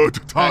 What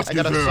Alright, task I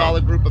got is a there?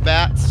 solid group of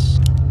bats.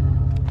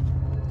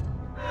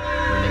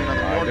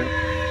 Another I mortar.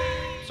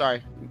 do.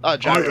 Sorry.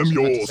 Gyros. I am meant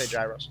to yours. say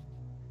gyros.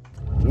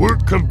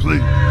 Work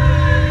complete.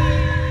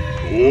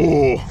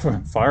 Oh,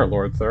 Fire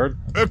Lord third.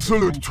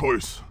 excellent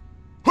choice.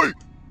 Hey,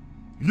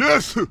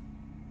 yes.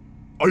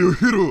 Are you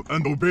hero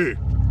and obey?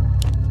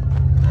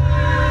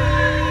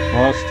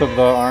 Most of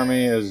the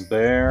army is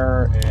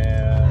there, and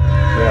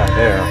yeah,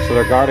 there. So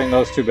they're guarding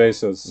those two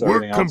bases. So Work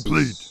everything else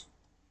complete. is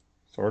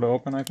sort of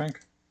open, I think.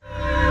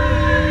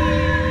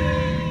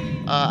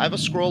 I have a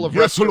scroll of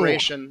Yes, Lord.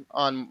 restoration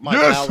on my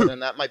Yes. paladin.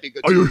 That might be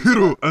good Are to you use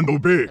hero and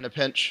obey? in a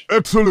pinch.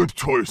 Excellent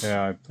choice.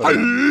 Yeah, I put it.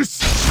 Yes.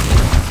 Hey,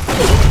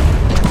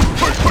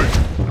 hey.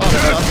 Oh,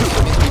 that's awesome.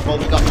 That means we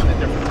both got them at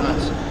different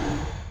times.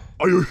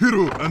 Are you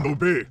hero and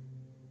obey?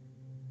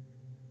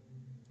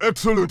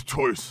 Excellent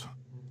choice.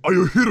 Are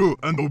you hero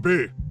and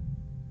obey?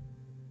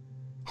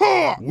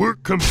 Ha!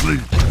 Work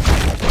complete.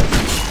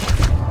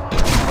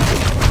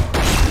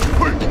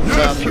 Hey, A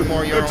yes. few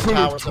more your own Excellent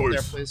towers up there,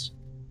 choice. please.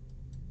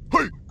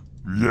 Hey,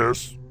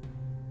 Yes.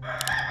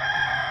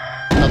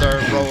 Another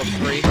row of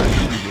 3.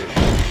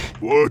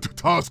 what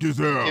task is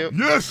there? Yep.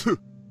 Yes.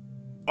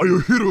 Are you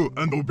hero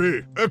and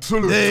obey?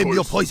 Excellent Name choice.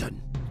 your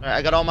poison. Alright,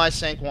 I got all my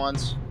sank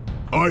ones.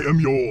 I am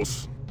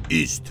yours.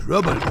 Is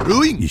trouble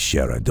brewing?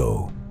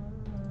 Isharado.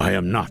 I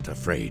am not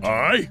afraid.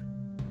 Aye.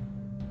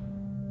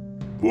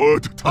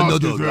 What task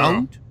Another is there?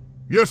 round?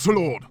 Yes,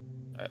 Lord.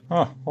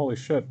 Oh, holy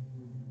shit.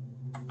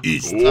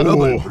 Is Oh.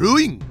 trouble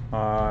brewing?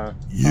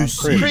 You creep.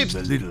 seem Creeps. a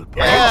little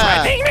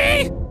Yeah!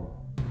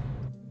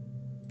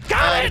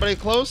 Anybody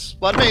close?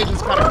 Blood Mage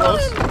is kind of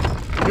close.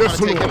 I'm Yes,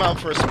 gonna take him Lord. out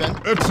for a spin.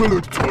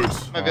 Excellent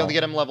choice. Might be able to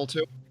get him level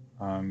 2.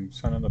 I'm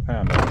sending the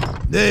panda.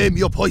 Name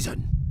your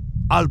poison.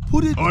 I'll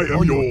put it I am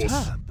on your yours.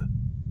 tab.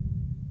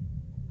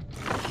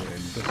 Okay,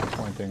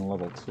 disappointing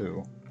level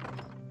 2.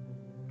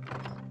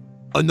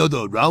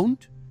 Another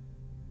round?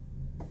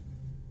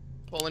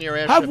 Pulling your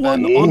airship Have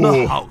one back. on Oh.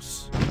 the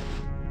house.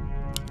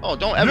 Oh,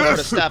 don't ever Yes. put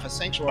a Staff of Are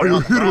Sanctuary you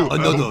on the hero ground.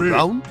 and Another obey?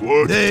 round?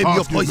 What Name your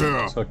task is poison.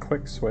 there? It's a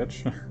quick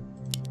switch.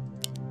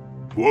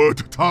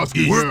 What task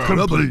is Is there?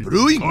 trouble complete.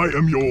 brewing? I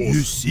am You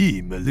yours.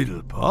 seem a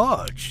little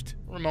parched.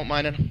 Remote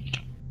mining.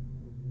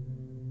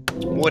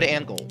 Wood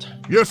and gold.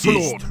 Yes, Is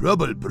Lord.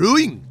 trouble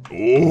brewing?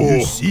 You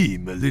Oh,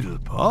 seem a little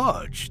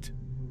parched.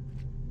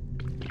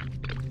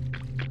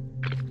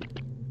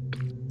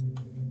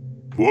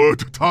 what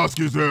task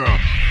is there?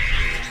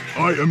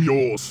 I am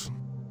yours.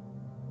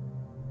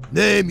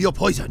 Name your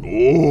poison.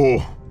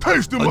 Oh,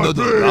 taste my Another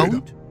blade.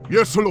 round?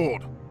 Yes,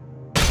 Lord.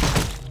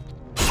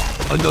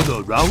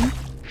 Another round?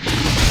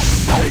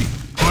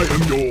 I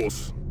am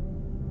yours.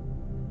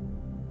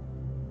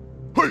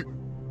 Hey,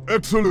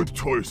 excellent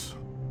choice.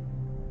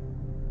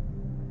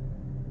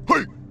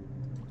 Hey,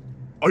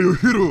 are you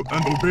hero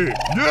and obey?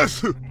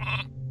 Yes.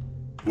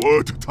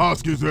 What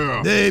task is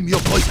there? Name your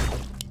poison.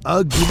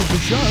 I'll give it a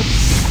shot.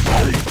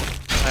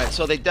 Alright,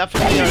 so they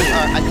definitely are.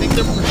 I think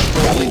they're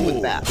patrolling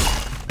with that.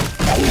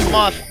 Come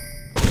on.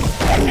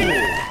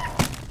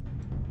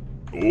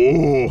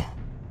 Oh,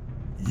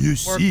 You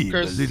seem a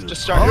Workers, little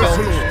just start yes,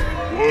 building. Lord.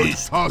 What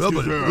Is task trouble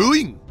is there?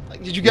 brewing?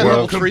 Like, did you get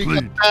Well, level 3 because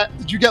of complete. that?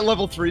 Did you get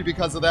level 3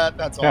 because of that?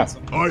 That's Yeah.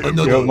 awesome. I am Another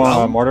Do you have yours.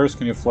 round? mortars?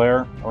 Can you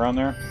flare around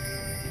there?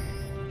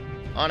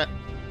 On it.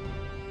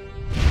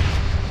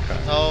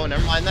 Oh,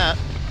 never mind that.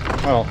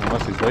 Well,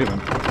 unless he's leaving.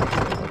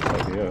 It looks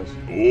like he is.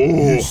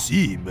 You Oh,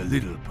 seem a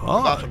little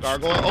Off a parched.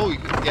 gargoyle. Oh,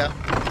 yeah.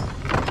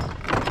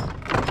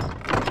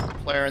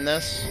 Flaring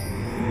this.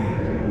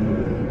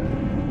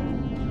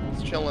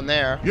 It's chilling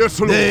there. yes,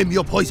 Lord. Name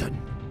your poison.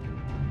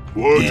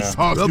 What Yeah. task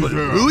Trouble is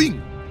there?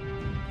 brewing?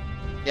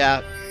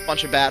 Yeah,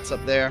 bunch of bats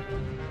up there.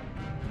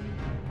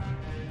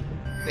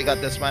 They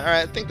got this mine.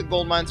 Alright, I think the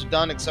gold mines are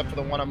done, except for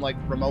the one I'm like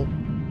remote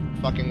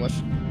fucking with.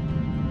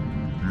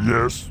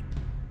 Yes.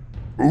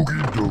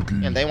 Okie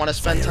dokie. And they want to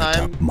spend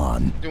time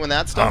Man. doing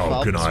that stuff. How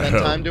I'll can I spend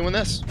help? time doing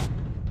this.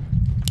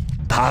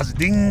 Tas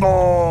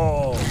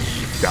dingo.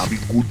 That'll be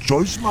good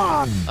choice,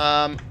 man.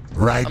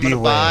 Right I'm gonna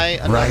buy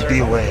another. Right Wait,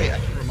 away. I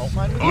can remote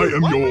mine with I you?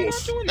 am Why am I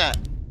yours. not doing that?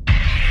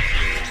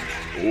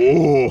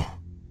 Oh,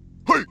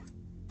 hey,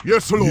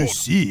 Yes, Lord. You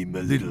seem a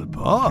little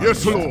parched.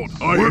 Yes, Lord.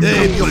 I am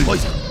Name your complete.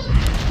 poison.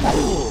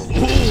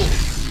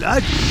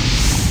 That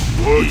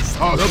What is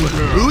task is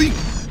there? doing.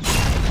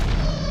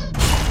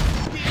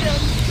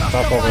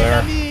 Stuff over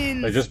there.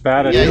 They just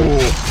batted Yeah, you.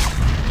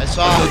 I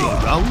saw.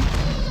 Another round.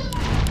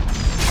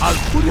 I'll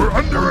put We're it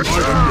under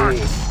attack.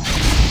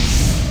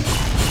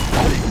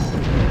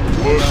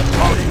 What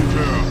task is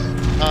there?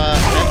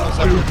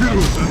 Are you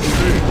heroes and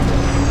obey?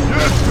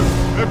 Yes. I'm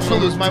gonna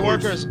Excellent. lose my choice.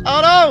 workers.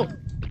 Oh no!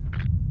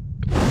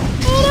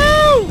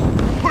 Oh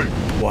Hey.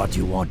 what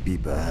you want, be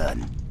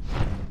burned.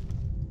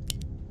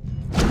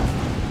 no!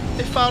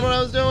 They found what I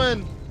was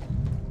doing.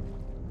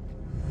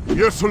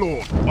 Yes,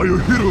 Lord. Are you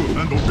hero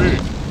and obey?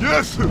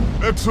 Yes.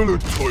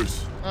 Excellent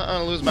choice. I'm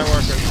gonna lose my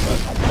workers. But...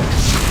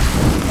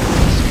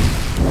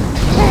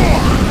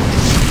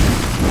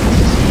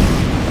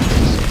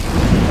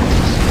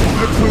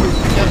 Excellent.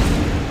 Yep.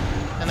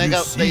 And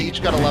they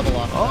each got a level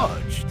off.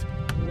 Parched.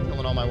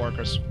 Killing all my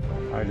workers.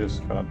 I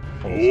just got a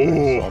Oh.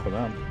 little swap of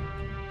them.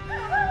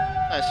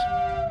 Nice.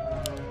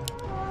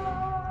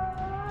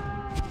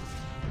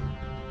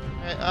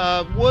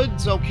 Alright,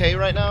 wood's okay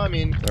right now. I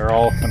mean, They're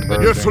all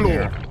converging Yes, Lord.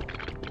 here.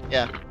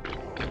 yeah,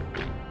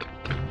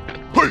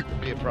 Hey.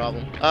 be a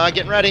problem.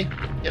 Getting ready.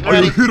 Getting Are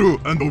ready. you hero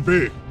and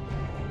obey?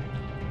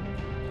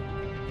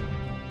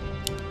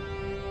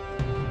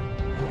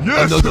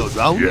 Yes. Another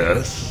round.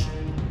 Yes.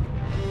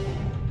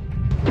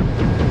 A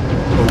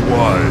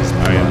wise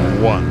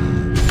man. One.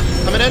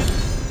 Coming in.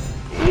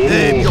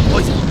 Name your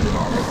poison.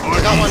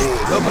 Got one.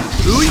 Double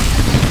doing.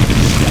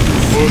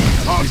 What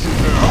task is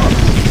there?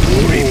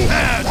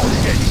 Prepare to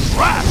get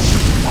crushed.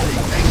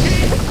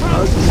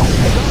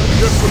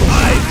 Yes, Lord. I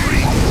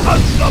bring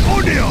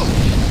pandemonium.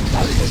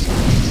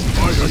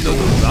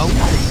 Another round.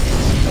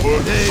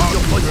 What Name task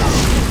your is poison. there?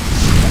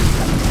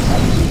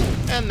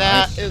 And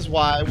that is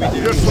why we do.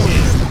 Yes, Lord.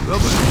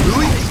 Double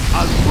doing.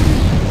 I'll put it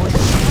on your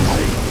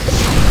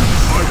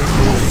I am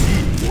yours.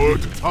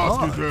 What task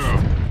is there?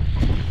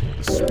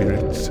 The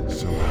spirits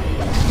surround.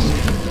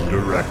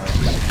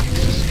 Directly.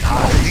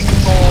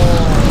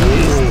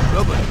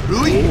 double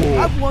doing.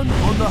 Have one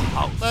on the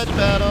house. Ledge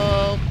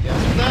battle.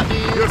 Guess what that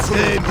means. Yes,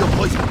 Lord. Name your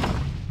poison.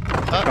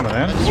 Coming in. I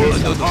just heard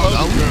Another something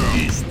round.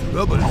 close. Is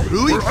double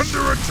doing. We're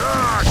under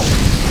attack.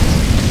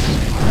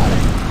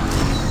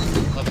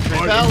 Level 3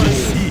 paladin.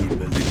 Seem a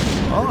little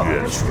hard.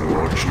 Yes,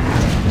 Lord Jesus.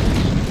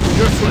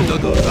 Yes, Lord.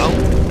 Another round.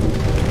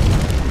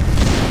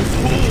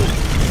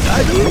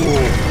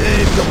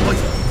 Name your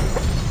poison.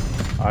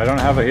 I don't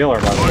have a healer,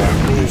 by the way.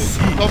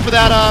 Go for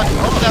that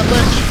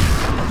lich.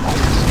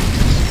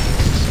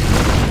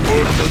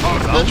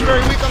 Lich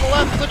very weak on the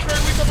left. Lich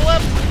very weak on the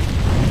left.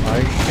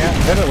 I can't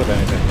hit it with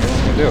anything. What am I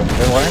gonna do?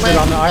 They landed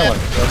on the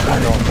island. That's what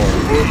I'm going for.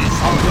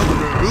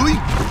 Doing.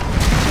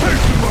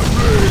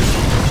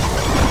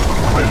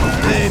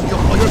 Name your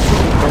poison.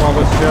 Come on,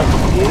 let's ship.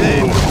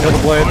 Kill the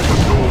blade.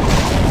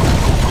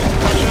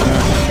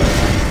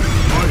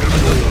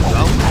 Another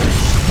round.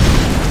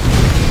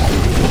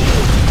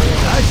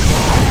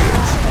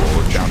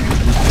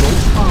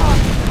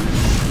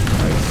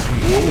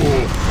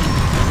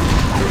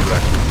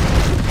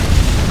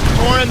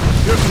 Torin.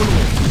 Yes, Lord.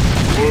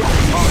 What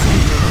task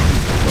is there?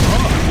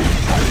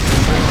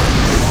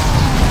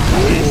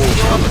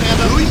 Throw up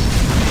hand up.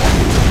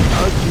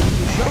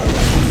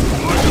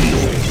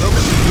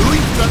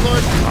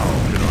 Dreadlord.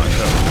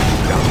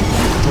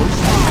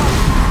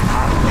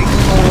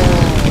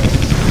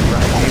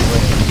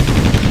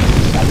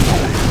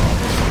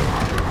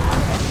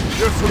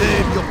 Yes, Lord.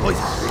 Name your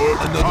poison.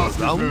 What Another task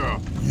is round. there?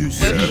 You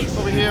said. Lich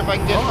over here if I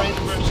can get range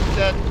versus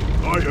dead.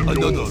 I am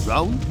Another yours.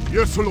 round.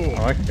 Yes, Lord.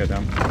 Oh, I can get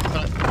them.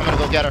 I'm gonna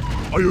go get her.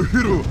 Are you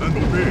hero and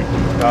obey?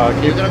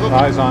 Keep gonna go-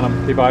 eyes on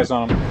him. Keep eyes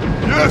on him.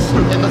 Yes.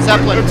 In the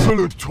Zeppelin.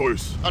 Excellent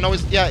choice. Oh no,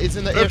 it's in the airship. It's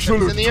in the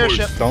Excellent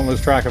airship. choice. Don't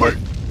lose track of Hey. it.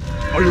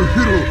 Are you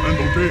hero and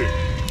obey?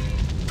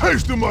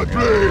 Taste of my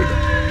blade.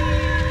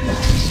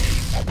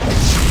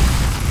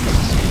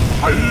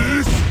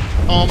 Ice.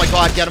 Oh my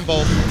god, get them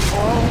both.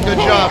 Good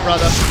job,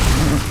 brother.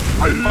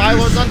 Fire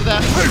Lord's under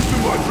that. Taste of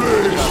my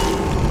blade.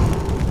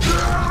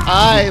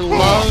 I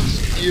love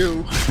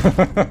you.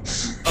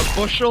 A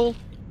bushel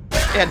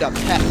and a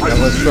pet. That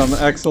was some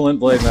excellent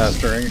blade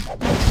mastering.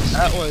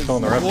 That was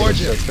Killing the rest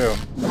gorgeous. of the shit,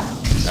 too.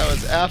 That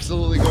was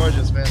absolutely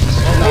gorgeous, man.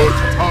 Well What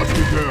done. task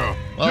is there?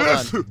 Well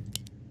yes. done.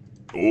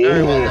 Oh.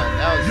 Very well done.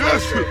 That was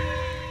Yes. great.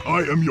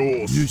 I am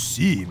yours. You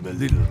seem a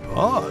little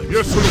hard.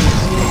 Yes, Lord.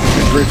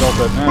 Rebuilt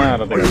it. Nah, I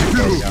don't Are think I you can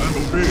hero do it and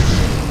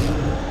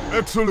obey?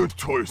 Excellent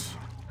choice.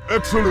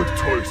 Excellent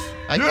choice.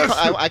 I yes.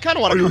 kind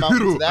of want Are to you come out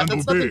hero into that. and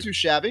That's obey? nothing too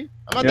shabby.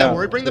 I'm not Yeah, that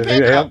worried. Bring the they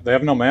panda out.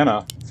 have no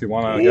mana. If you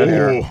want to get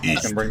here, Oh. you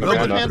can bring the Double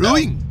panda. panda.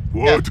 doing.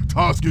 What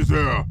task is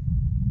there?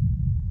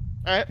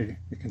 Alright,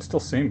 You can still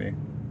see me.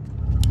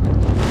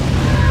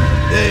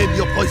 Name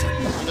your poison.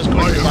 I'm just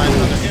going to find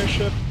another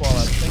airship while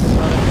I'm thinking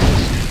about it.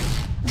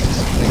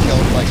 They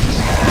killed like.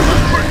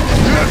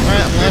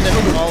 Alright, I'm landing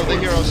all of the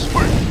heroes.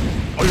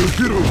 Are you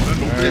hero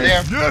and obey? You're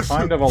there. Yes.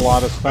 Kind of a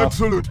lot of stuff.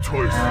 Excellent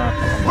choice.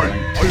 I'm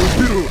running. Are you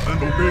hero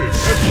and obey?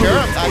 Sure,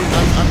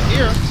 Excellent I'm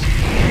here.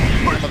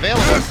 I'm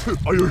available. Yes.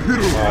 Yes! Are you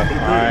hero?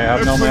 I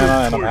have no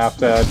mana and I'm half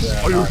dead,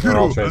 and they're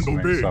all chasing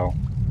me, so...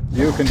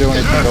 You can do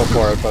anything, go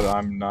for it, but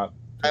I'm not...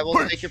 I will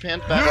take your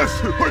pants back.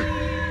 Yes!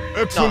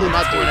 No, Excellent. I'm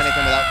not doing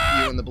anything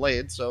without you and the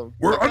blade, so...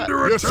 We're fuck that.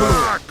 under Yes,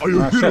 attack! are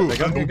you Oh, hero shit, they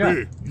got and me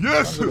obey? again.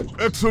 Yes!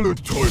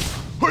 Excellent choice.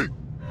 Hey!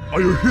 Are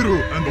you hero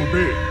and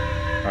obey?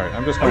 Alright,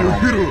 I'm just Are going you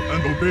home. hero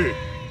and obey?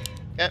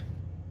 Okay.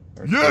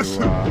 There's Yes!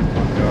 two,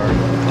 on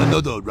guard.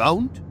 Another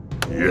round?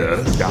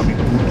 Yes, damn it,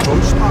 good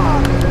choice,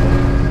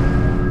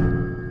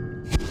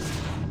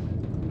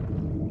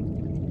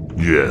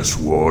 Yes,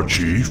 War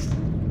Chief.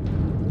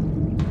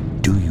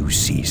 Do you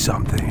see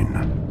something?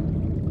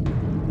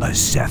 A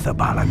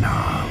Sethabalana.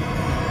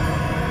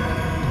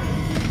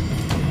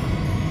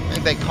 I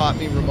think they caught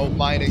me remote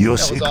mining. You're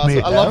That was sick, awesome.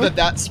 mate, I love huh? that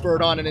that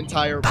spurred on an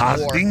entire war.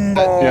 Passing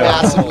That ball.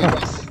 massively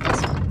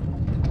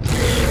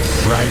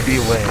Right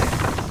away.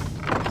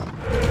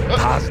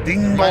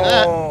 Passing Mind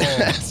ball.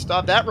 that.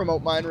 Stop that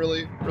remote mine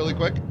really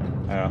quick.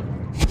 Yeah.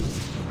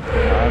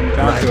 I'm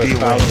down to Right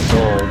 1,000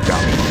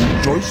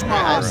 gold. Choice I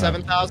have man.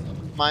 7,000.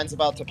 Mine's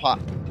about to pop.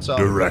 So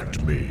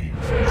Direct me.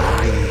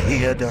 I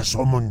hear the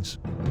summons.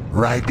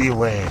 Right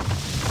away.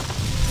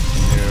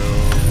 Can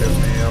you give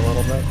me a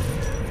little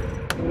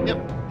bit?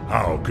 yep,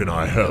 How can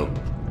I help?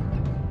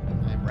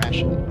 I'm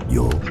rationing.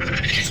 Yo.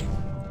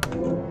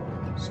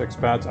 6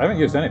 bats. I haven't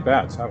used any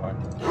bats, have I?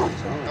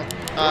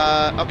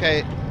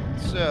 Okay,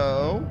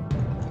 so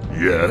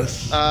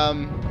Yes. I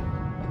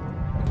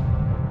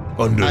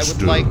Understood.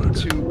 would like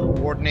to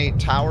coordinate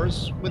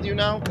towers with you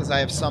now because I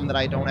have some that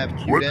I don't have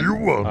queued What in. do you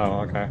want?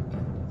 Oh, okay.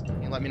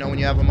 Can you let me know when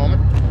you have a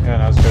moment? Yeah,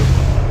 that's good.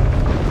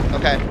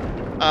 Okay.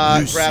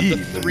 You Grab the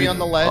seem a 3 on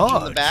the little ledge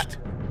and the parched. bat.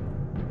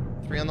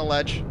 3 on the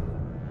ledge.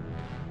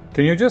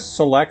 Can you just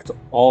select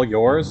all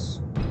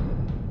yours?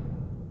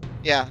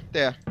 Yeah,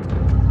 there.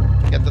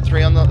 Get the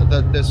 3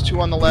 on there's 2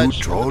 on the ledge.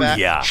 Neutral, on the bat.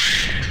 Yeah.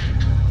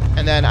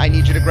 And then I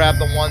need you to grab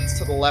the ones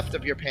to the left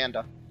of your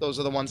panda. Those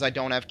are the ones I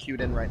don't have queued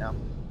in right now.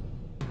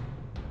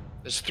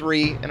 There's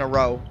 3 in a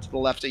row to the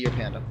left of your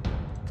panda.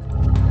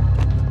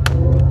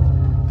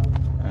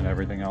 And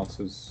everything else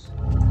is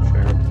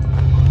shared.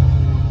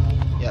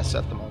 Yes,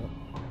 at the moment.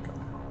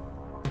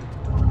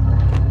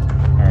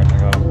 Alright, I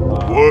got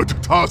him.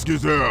 What task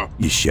is there?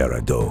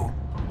 Isharado.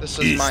 This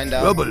is mined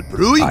out. Trouble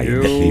brewing? I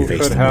let me You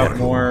face could the have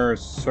miracle. more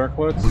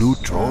circlets. Blue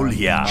troll, and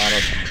yeah.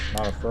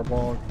 Not a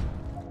furball.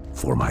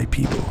 For my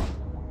people.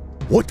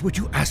 What would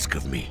you ask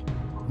of me?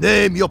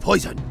 Name your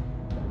poison.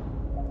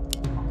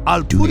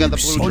 I'll Do put We got it the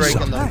see blue drake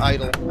and the something?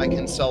 idol. I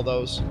can sell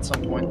those at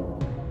some point.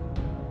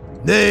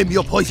 Name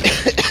your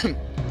poison.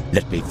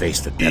 Let me face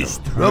the peril. Is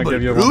I'm gonna trouble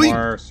give you one brewing?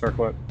 more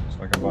circlet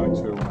so I can buy 2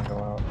 when I go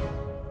out.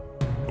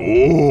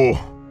 Oh,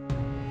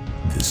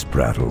 This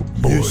brattle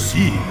You boy.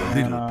 seem a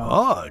little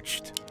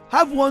parched.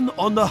 Have one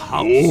on the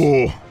house.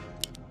 oh.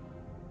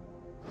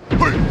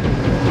 Hey.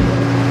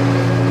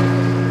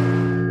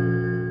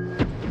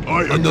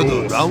 I am Another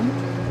yours.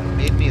 round?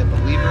 Made me a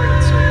believer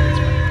in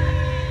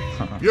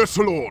circles. Yes,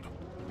 Lord.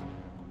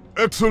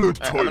 Excellent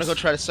choice. Alright, I'm gonna go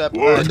try to set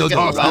What get the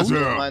task last is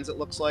there? mines. It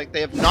looks like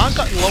they have not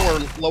gotten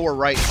lower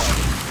right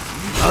though.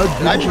 A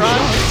Can I try?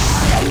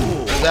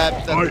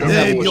 That I am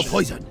Name yours. your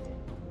poison.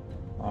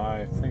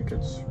 I think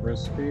it's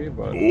risky,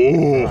 but...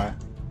 Oh. try.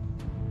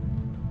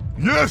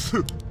 Yes. they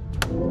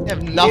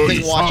have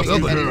nothing Oh, watching you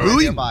it suck. anywhere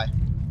Really? nearby.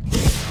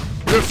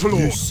 Yes, You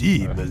Lord.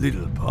 seem a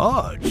little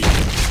parched.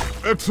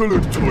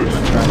 Excellent choice.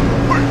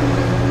 Hey.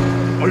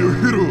 Are you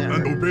hero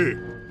and obey?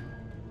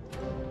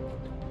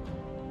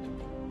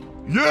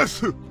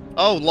 Yes.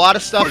 Oh, a lot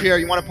of stuff here.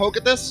 You want to poke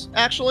at this?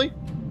 Actually,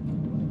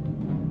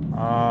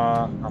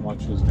 How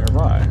much is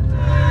nearby?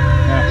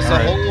 Yeah, there's a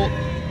alright. whole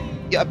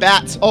yeah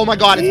bats. Oh my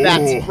God, it's Oh.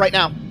 bats right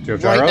now. Do you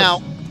have Right gyros?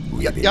 now.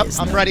 Really Yep, is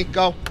I'm not. ready.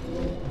 Go.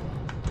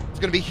 It's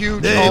gonna be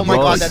huge. Hey, Oh my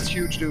God, boss. that's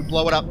huge, dude.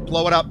 Blow it up.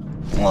 Blow it up.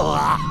 Blow it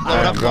up. Blow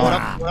it up. Blow it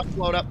up.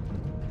 Blow it up.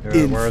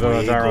 Yeah, where are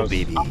those arrows?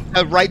 baby.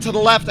 Right to the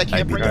left. I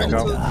can't bring Okay, it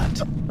go.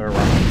 to They're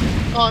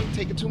running. long.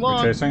 Taking too You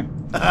long. chasing?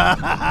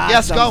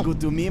 Yes, Sounds go. good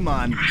to me,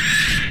 man.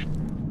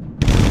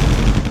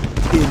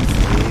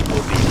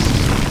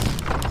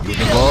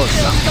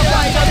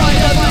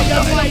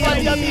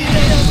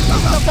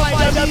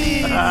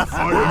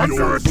 I am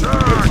yours.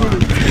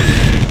 Excellent.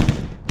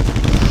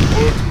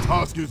 What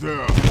task is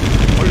there?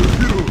 Are you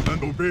hero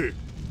and obey?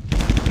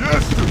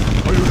 Yes.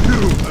 Are you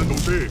hero and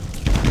obey?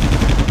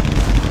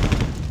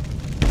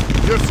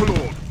 Yes,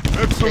 Lord.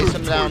 Excellent Chase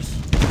him down. choice.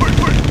 Wait.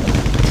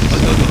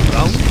 Another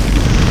round?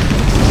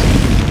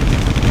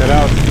 Get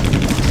out.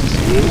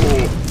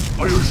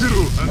 Oh, are you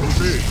hero and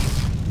obey?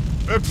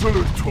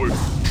 Excellent choice.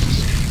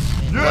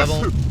 Yes.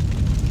 Level.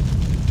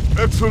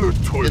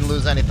 Excellent choice. Didn't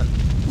lose anything.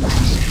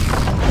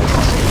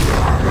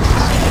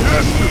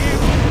 Yes.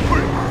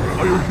 Wait.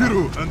 Are you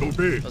hero and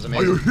obey? was Are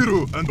amazing. you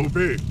hero and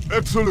obey?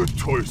 Excellent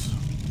choice.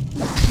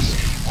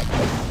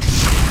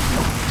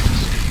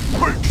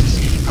 Wait.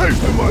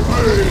 Haste my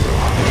blade.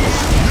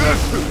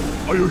 Yes.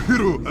 Are you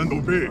hero and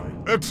obey?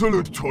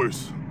 Excellent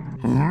choice.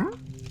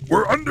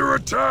 We're under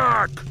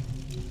attack!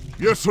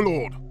 Yes,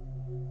 Lord.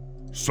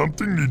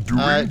 Something need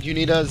doing? You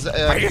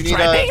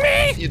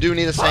do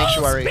need a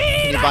sanctuary.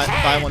 Can you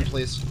buy one,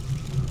 please?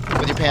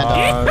 With your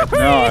panda.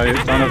 No, I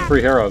don't have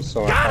 3 heroes,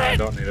 so I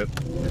don't need it.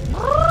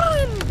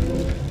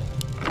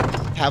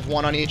 Have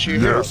one on each of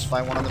your heroes.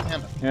 Buy one on the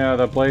panda. Yeah,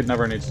 the blade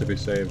never needs to be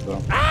saved,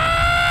 though.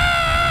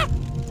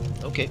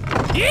 Okay.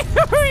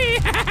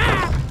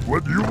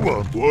 What do you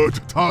want?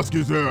 What task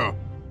is there?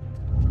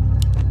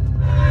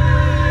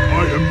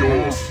 I am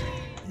yours.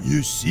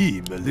 You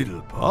seem a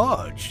little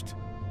parched.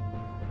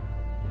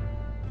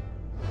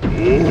 Oh,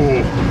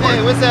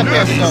 Hey, what's that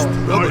yes,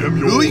 panda? I am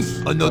yours.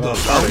 Another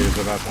Sorry, round. is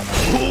it up on that?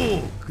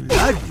 Oh,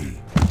 gladly.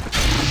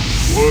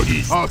 What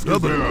task is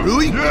trouble there?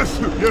 brewing? Yes,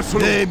 yes,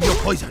 Lord. Name your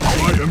poison. I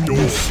am You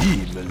yours.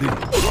 seem a little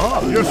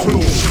parched. Yes,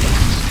 Lord.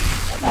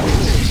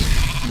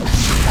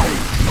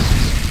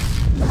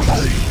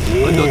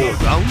 Another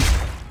round.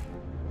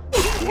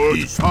 What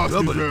task is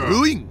Trouble there?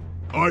 brewing.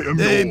 I am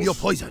Name yours. your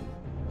poison.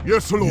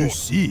 Yes, You Lord.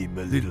 seem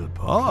a little New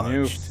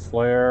parched.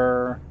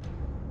 flare.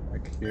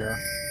 Like here.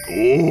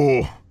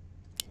 Oh.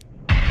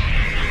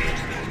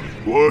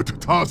 What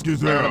task is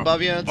there? Down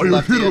above you, to Are you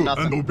left of you, hero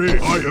nothing. and obey?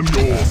 I am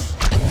yours.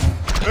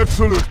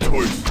 Excellent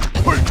choice.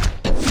 Hey.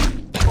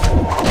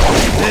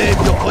 Name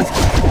your poison.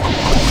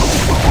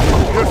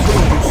 Yes,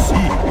 Lord. You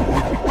seem a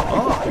little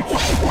parched.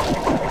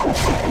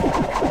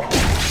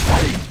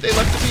 They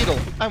left the beetle.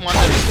 I want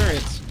that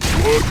experience.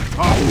 What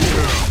task is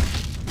there?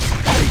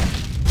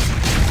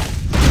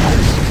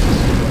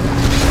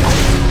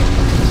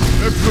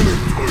 Excellent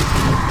choice.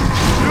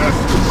 Yes,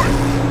 right.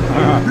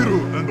 Are you hero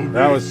and obey?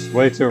 That was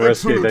way too risky.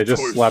 Excellent They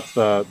just choice. slept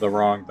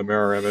the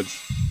mirror image.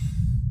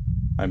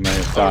 I may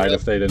have died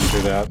if they didn't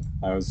do that.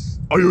 I was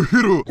Are you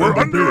hero We're and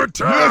under obey?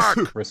 attack!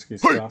 Yes. risky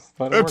Hey. stuff,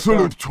 but it worked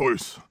Excellent out.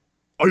 choice.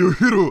 Are you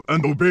hero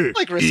and obey? I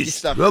like risky Is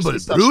stuff. trouble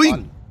Risky stuff's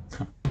brewing?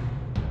 fun.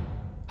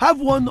 Have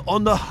one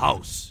on the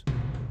house.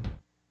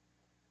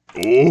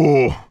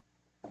 Oh.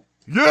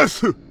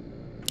 Yes.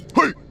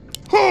 Hey.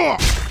 Ha.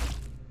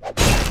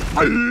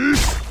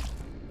 Ice.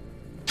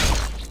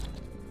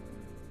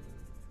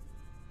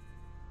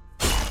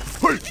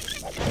 Hey.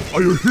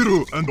 Are you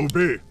hero and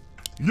obey?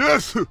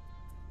 Yes.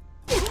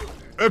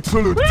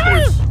 Excellent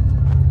choice.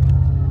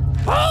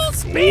 Full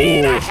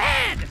speed Oh.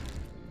 ahead!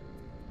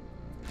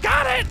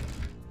 Got it!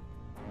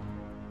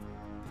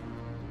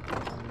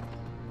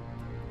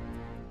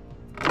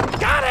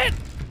 Got it!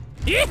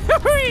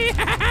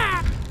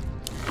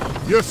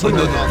 Yes,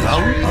 Another Lord.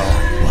 round.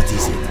 What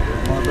is it?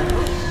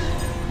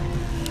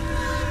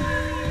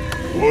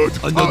 What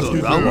task Another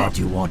is round. there? What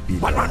you want me?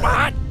 What?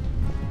 I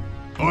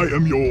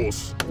am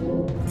yours.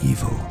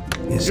 Evil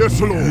is Yes,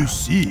 near. Lord. You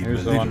seem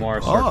Here's a the one little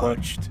more circlet.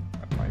 parched.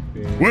 That might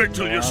be Wait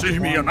till the you last see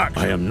me one. in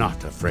action. I am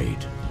not afraid.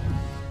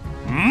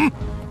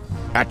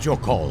 At your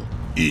call.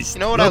 Is You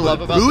know what I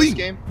love about this brewing?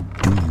 game?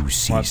 Do you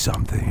see What?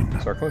 something?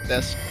 Circlets?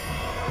 This.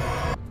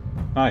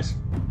 Nice.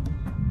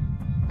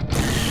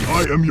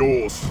 I am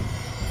yours.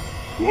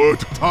 What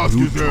task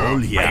is there?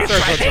 Brutal, yeah.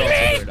 Third foot's are also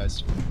very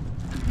nice.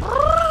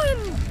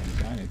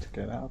 I need to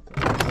get out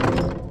there.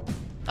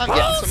 I'm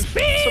getting some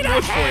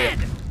wood for you.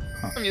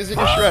 I'm using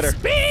your shredder.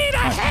 Speed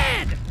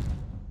ahead!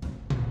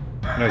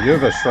 No, you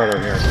have a shredder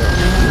here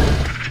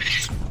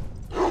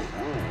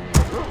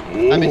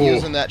too. I've been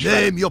using that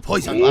shredder. Name your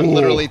poison. I'm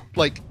literally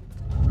like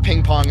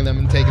ping-ponging them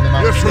and taking them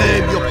out. Yes, and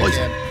name whatever your I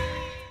poison. can.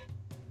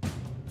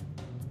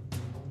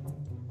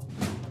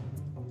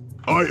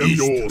 I am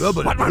yours.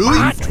 Trouble What?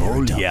 brewing?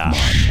 Oh, yeah.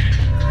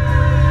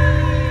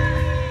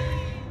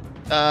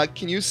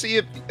 Can you see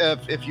if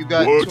you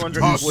got What 200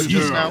 task wood is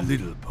just there? now? A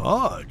little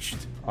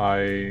parched.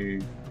 I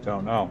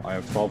don't know. I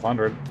have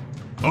 1,200.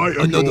 I am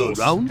Another yours.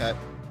 round? Okay.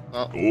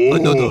 Well, Oh.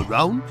 Another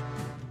round?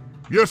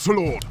 Yes,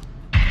 Lord.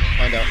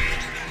 find out.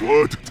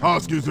 What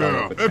task is there?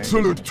 Sorry,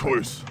 Excellent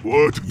choice.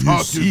 What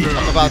task see. is there?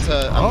 I'm about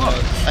to.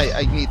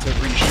 I need to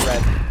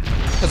reshred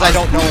because I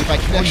don't know if I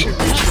can actually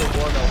reach the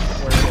war mill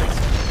from where it is.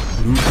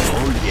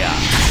 Oh, yeah.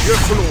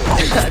 Yes, Lord.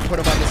 I put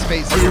him on the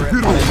space Are you here.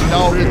 hero and and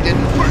no, obey? it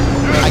didn't.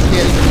 Yes. I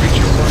can't even reach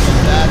your war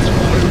mill. That's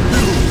funny.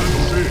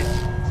 Hero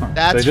and obey.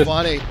 That's They just-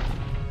 funny.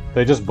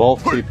 They just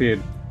both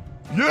TP'd.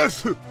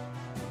 Yes.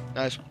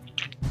 Nice.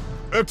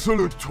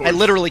 Excellent choice. I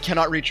literally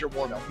cannot reach your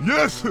war mill.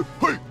 Yes.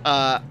 Hey.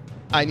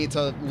 I need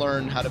to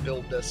learn how to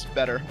build this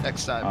better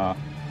next time.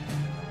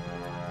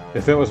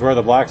 If it was where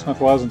the blacksmith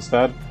was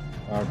instead,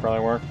 that would probably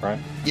work, right?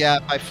 Yeah,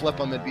 if I flip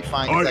them, it'd be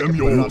fine. 'cause I I am can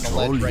put it on yours. the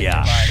ledge Oh, right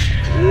yeah. nearby.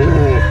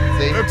 Oh.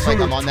 See, like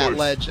Excellent I'm on that choice.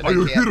 ledge and Are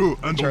you I hero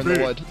can't and turn obey?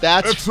 the wood.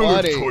 That's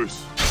Excellent funny. choice.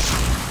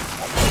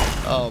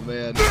 Oh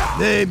man.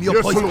 Name your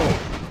Yes, poison. Lord.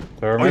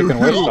 They're Are you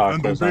making hero wood stock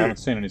and because I obey? haven't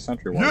seen any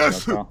sentry ones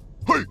Yes. yet, though.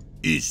 Hey.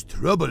 Is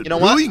trouble You know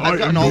what? brewing? I've I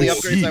gotten am all the yours.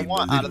 upgrades I Seem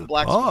want a out of the little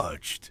blacksmith.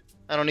 parched.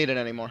 I don't need it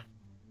anymore.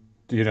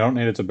 You don't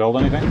need it to build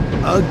anything?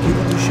 I'll give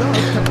it a shot. I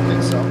don't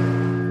think so.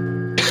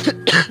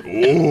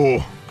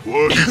 Oh.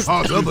 What task is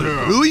Trouble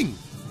there? brewing?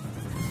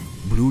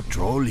 Blue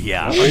troll,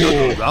 yeah. Oh.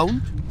 Another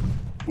round?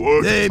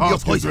 What Name your task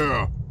is poison.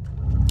 there?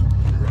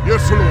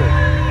 Yes, Lord.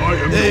 I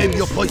am Name yours.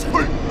 your poison. Hey.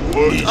 What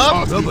Oh, task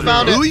is Trouble there?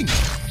 found it. brewing?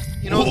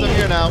 He knows I'm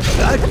here now.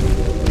 That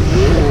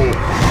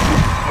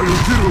Oh.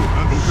 I'll kill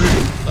and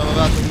obey. So I'm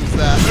about to lose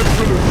that.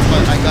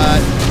 But I got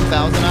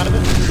 1,000 out of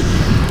it.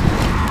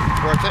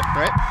 Worth it,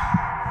 right?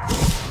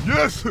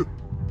 Yes.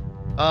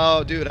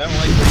 Oh, dude, I don't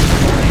like this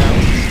right now.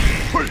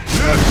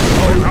 Yes.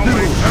 Our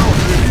ally town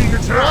is being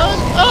attacked.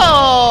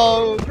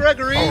 Oh,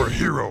 Gregory! Our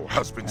hero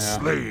has been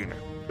slain.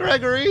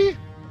 Gregory!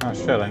 Oh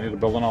shit, I need to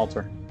build an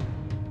altar.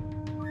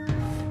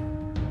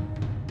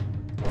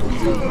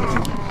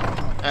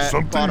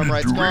 Something Bottom you're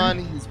right's doing? gone.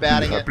 He's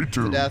batting it Happy to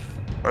to. death.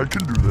 I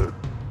can do that.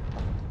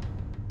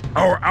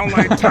 Our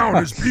allied town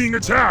is being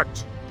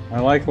attacked. I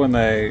like when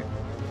they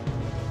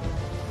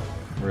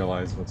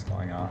realize what's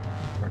going on.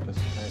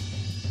 Participate.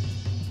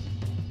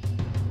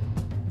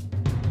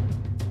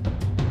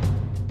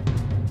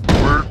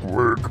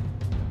 Work.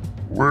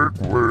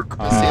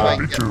 Let's see if I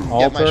can Happy to. get my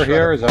Altar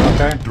here, shredder. is that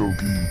okay?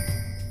 Doggy.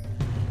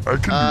 I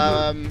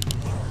can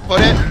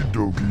Put it. do that.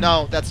 Doggy.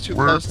 No, that's too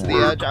Work, close to the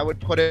work. edge. I would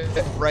put it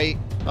right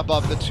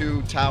above the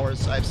 2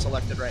 towers I've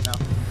selected right now.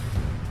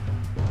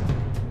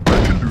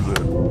 I can do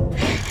that.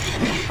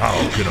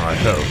 How can I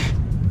help?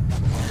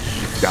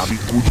 That'd be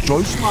good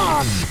choice,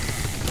 man.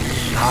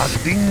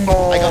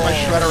 Castingo. I got my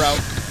shredder out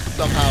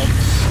somehow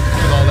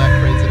with all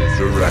that craziness.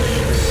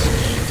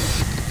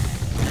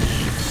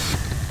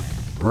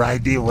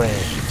 Right away.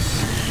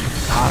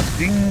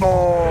 Castingo.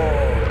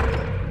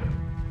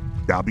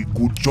 That'd be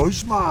good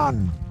choice,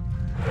 man.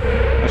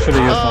 I should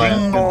have used my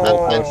Bingo.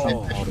 invuln They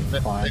potion. That would've been they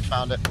fine.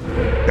 found it.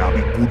 That'd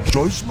be good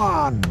choice,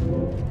 man.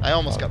 I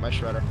almost got my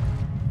shredder,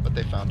 but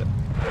they found it.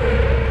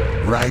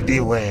 Right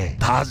away.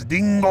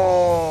 Castingo.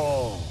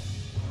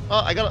 Well,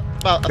 I got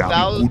about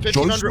That'd be good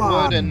 1,500 choice,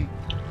 wood man. and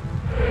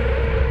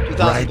 2,000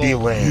 Right gold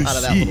away. out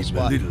of that little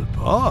spot. little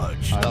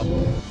parched. So,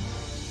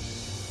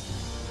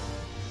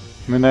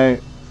 I mean, they...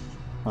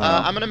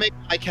 I'm gonna make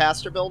my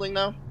caster building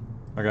now.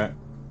 Okay.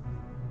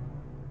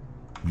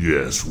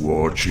 Yes,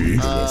 War Chief.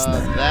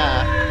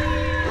 That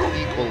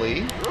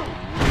equally.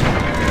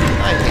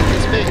 I hate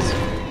this base.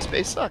 This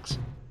base sucks.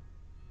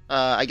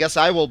 I guess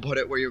I will put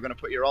it where you're gonna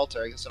put your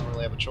altar. I guess I don't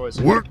really have a choice.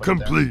 I gotta Work put it there.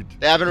 complete.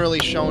 They haven't really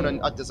shown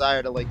a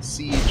desire to like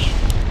siege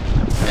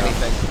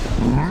anything.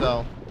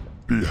 So,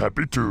 Be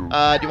happy to. do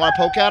you want to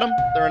poke at them?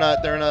 They're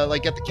in a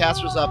like get the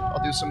casters up.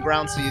 I'll do some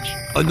ground siege.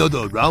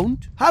 Another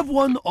round? Have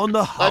one on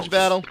the house. Ledge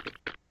battle.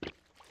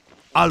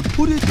 I'll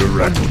put it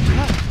on the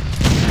map.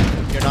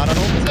 You're not in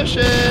hold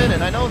position,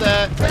 and I know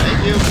that.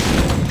 Thank you.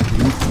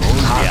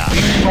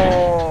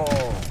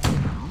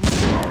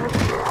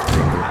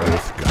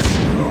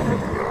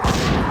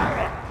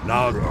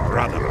 Now,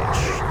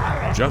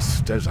 Radabash,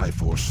 just as I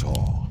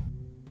foresaw.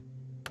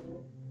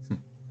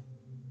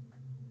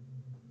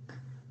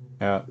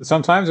 Yeah,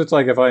 sometimes it's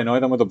like if I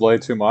annoy them with the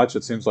blade too much,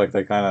 it seems like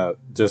they kind of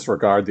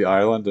disregard the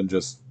island and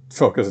just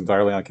focus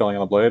entirely on killing on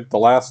the blade. The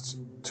last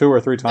 2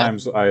 or 3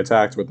 times I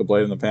attacked with the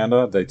blade and the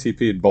panda, they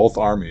TP'd both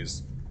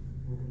armies.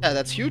 Yeah,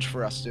 that's huge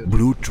for us, dude.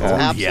 Brutal,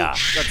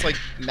 That's like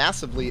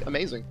massively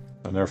amazing.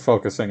 And they're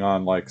focusing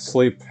on like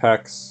sleep,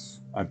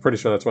 hex. I'm pretty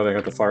sure that's why they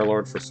got the Fire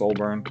Lord for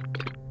Soulburn.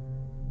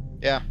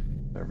 Yeah.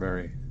 They're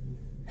very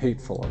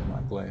hateful of my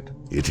blade.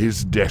 It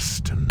is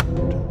destined.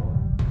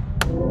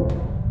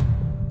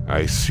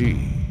 I see.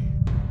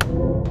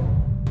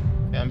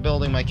 Yeah, I'm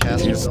building my It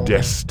caster is building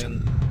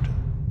destined.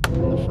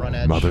 on the front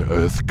edge. Mother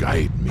Earth,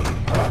 guide me,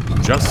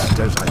 just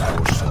as I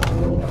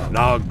foresaw.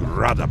 Nag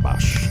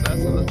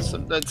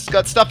Radabash. That's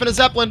got stuff in a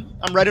Zeppelin.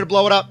 I'm ready to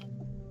blow it up.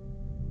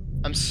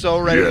 I'm so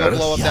ready to go Yes.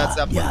 blow up that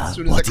Zeppelin. As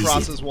soon as it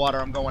crosses water,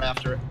 I'm going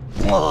after it.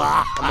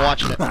 I'm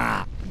watching it.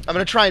 I'm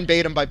gonna try and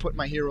bait him by putting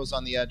my heroes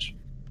on the edge.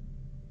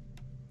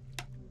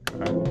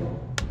 Okay.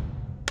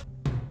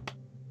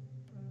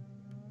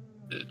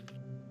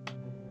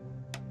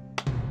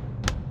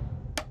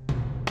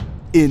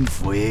 In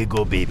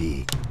fuego,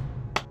 baby.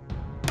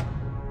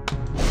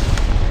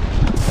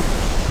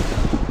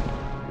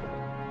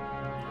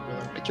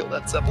 I kill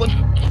that Zeppelin.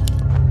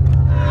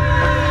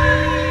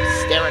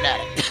 Staring at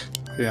it.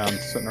 Yeah, I'm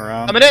sitting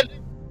around. Coming in.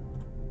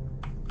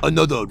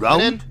 Another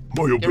Coming in. round?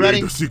 By your ready?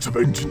 blade, the seeks of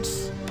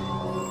vengeance.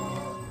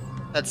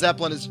 That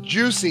Zeppelin is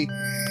juicy.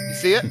 You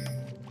see it?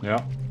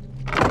 Yeah,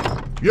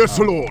 Yes,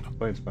 Lord.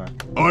 blade's back.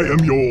 I am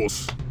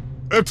yours.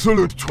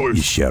 Excellent choice.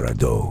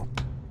 Isherado.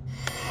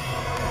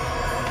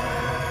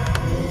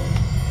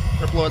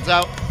 Crip Lord's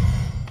out.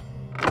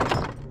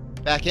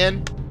 Back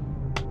in.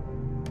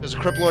 There's a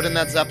Crip Lord in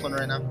that Zeppelin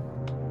right now.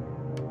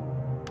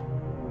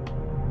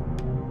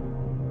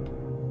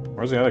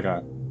 Where's the other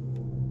guy?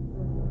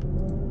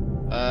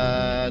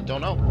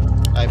 Don't know.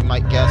 I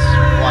might guess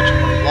watching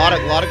one.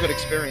 A lot of good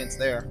experience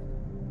there.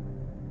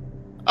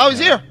 Oh, he's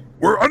here.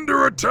 We're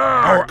under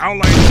attack! Our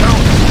allied town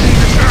is being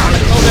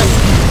attacked! Hold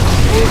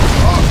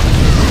it.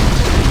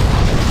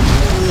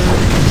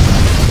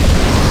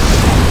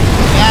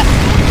 Yeah.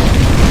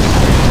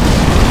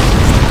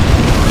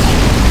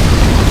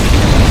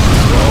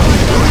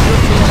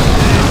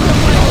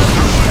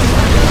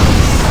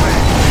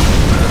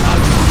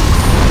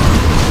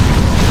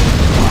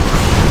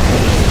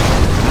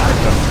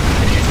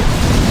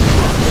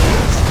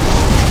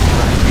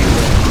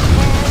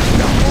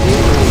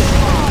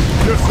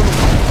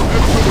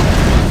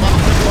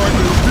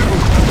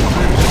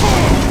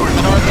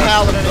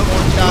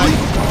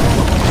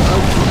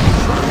 side.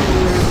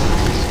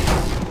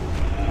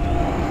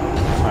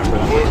 Time for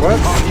them to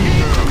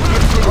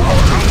quit.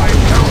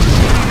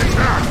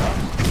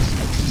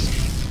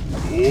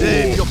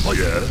 Name your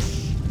poison.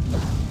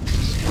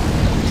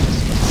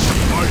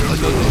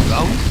 Another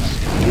round.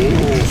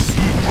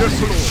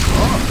 Yes,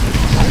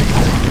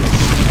 Lord.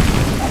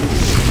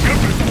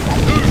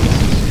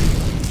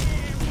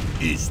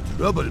 Is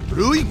trouble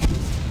brewing?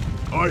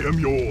 I am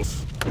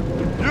yours.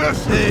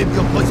 Yes. Name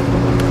your poison.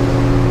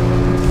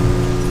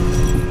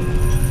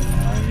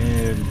 I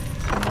need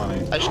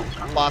money. I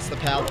should lost the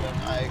paladin.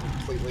 I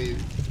completely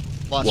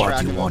lost What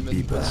track you of want, him and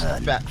people? was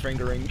fat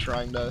fingering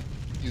trying to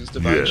use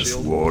divine Yes,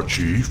 shield. War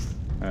Chief.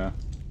 Yeah.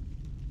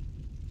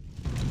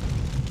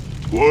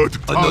 What?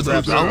 Another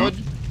Grab some round.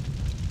 wood.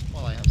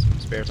 Well, I have some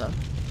spare time.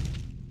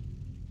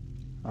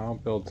 I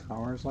don't build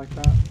towers like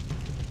that.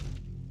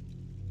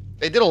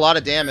 They did a lot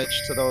of damage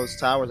to those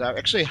towers.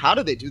 Actually, how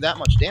did they do that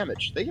much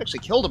damage? They actually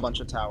killed a bunch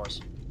of towers.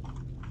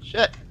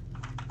 Shit.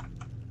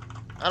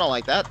 I don't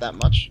like that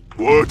much.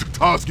 What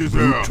task is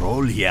there?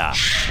 Troll, yeah.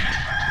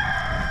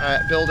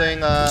 Alright,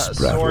 building a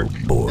Bravo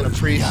sword boy. and a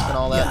priest Yeah, and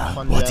all that yeah.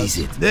 fun What jazz.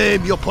 is it?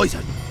 Name your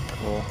poison.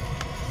 Cool.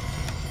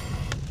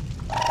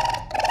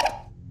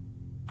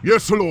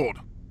 Yes, Lord.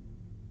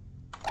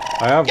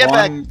 I have Get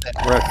one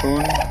back.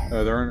 raccoon.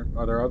 Are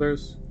there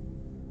others?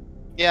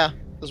 Yeah,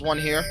 there's one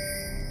here.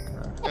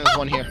 And there's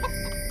one here.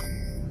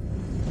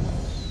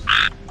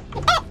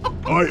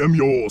 I am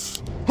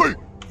yours. Hey.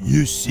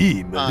 You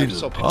seem a I'm little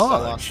so pissed I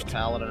lost parched. the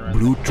paladin right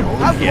Blue troll,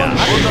 How did yeah.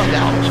 he do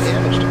that much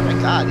damage to me?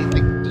 My god, he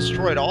like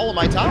destroyed all of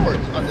my towers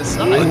on this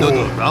side.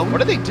 Another round. What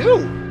did they do?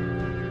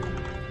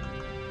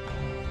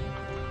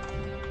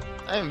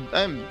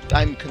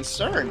 I'm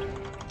concerned.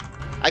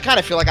 I kind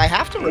of feel like I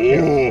have to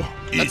repair. Oh.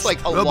 That's like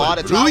a trouble lot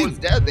of brewing. towers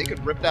dead. They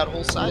could rip that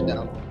whole side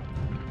down.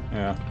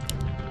 Yeah.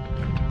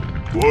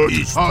 What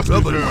Is task is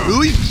trouble there?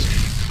 brewing?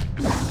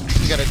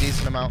 We got a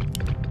decent amount.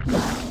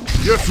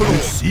 Yes, You Lord.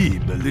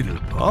 seem a little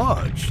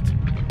parched.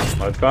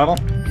 Let's battle.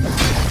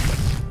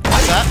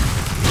 What's that?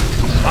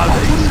 I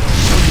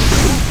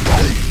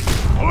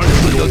am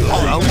Another yours.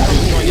 round.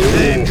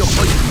 Name your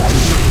poison.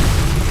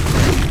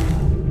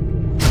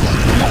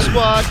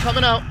 Squad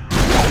coming out.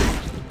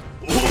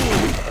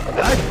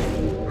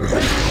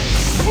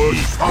 What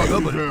task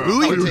Trouble is there?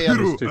 brewing. Are you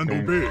hero Two and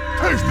things. obey?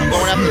 Taste I'm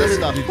going after this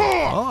stuff.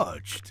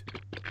 Parched.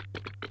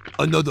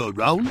 Another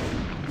round.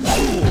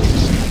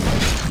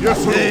 Yes,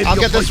 Lord. Name I'll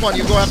your get this poison. one.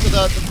 You go after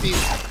the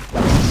feast.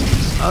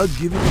 I'll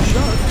give it a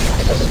shot.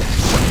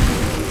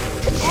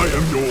 I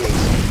am yours.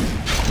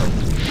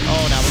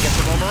 Oh, now we get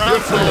to roam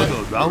around.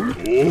 Another round.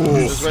 This Oh.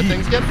 is where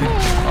things get full.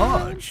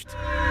 Parched.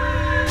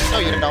 No,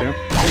 you don't. Yeah.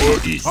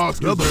 What task is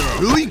Trouble there?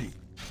 brewing.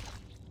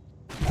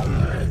 I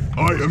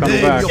am Come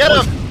yours. back. Get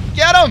him!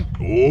 Get him!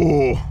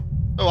 Oh.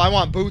 Oh, I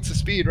want boots of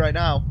speed right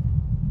now.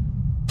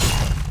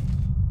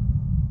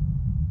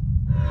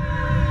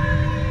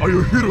 Are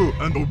you hero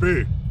and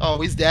obey? Oh,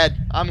 he's dead.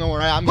 I'm going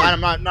right. I'm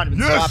not even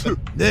Yes. stopping.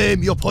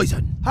 Name your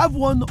poison. Have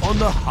one on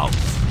the house.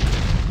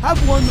 Have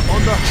one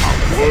on the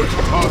house. What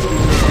task is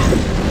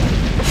there?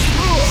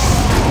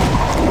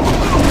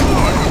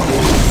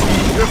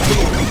 Yes,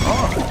 Lord.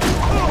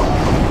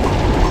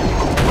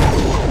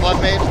 Blood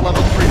Mage,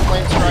 level 3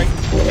 flame strike.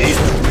 It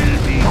will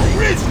be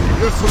risen.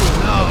 Yes, Lord.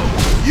 Now,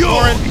 you're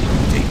Warren.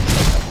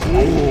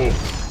 Oh.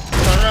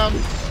 Turn around.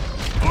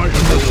 I am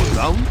Another yours.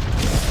 round.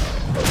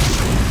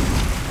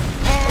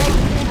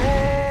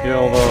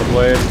 Heal the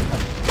blade.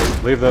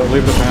 Leave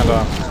the panda.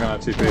 He's gonna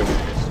TP if he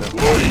needs to.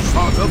 What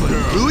task Trouble is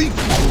there? brewing.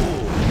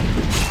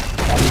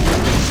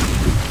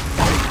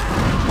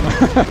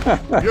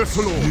 Yes,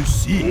 Lord. You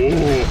see.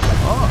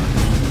 Oh.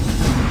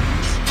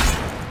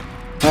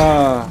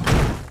 Ah,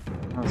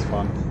 that's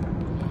fun.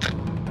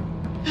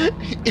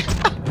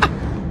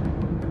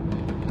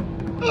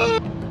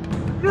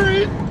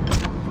 Great.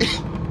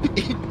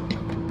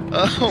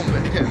 Oh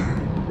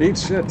man. Eat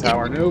shit,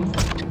 tower noob.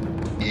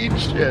 Eat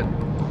shit.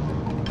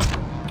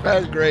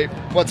 That's great.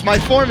 What's my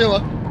formula?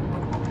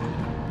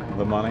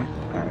 The money.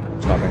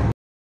 Alright, stop it.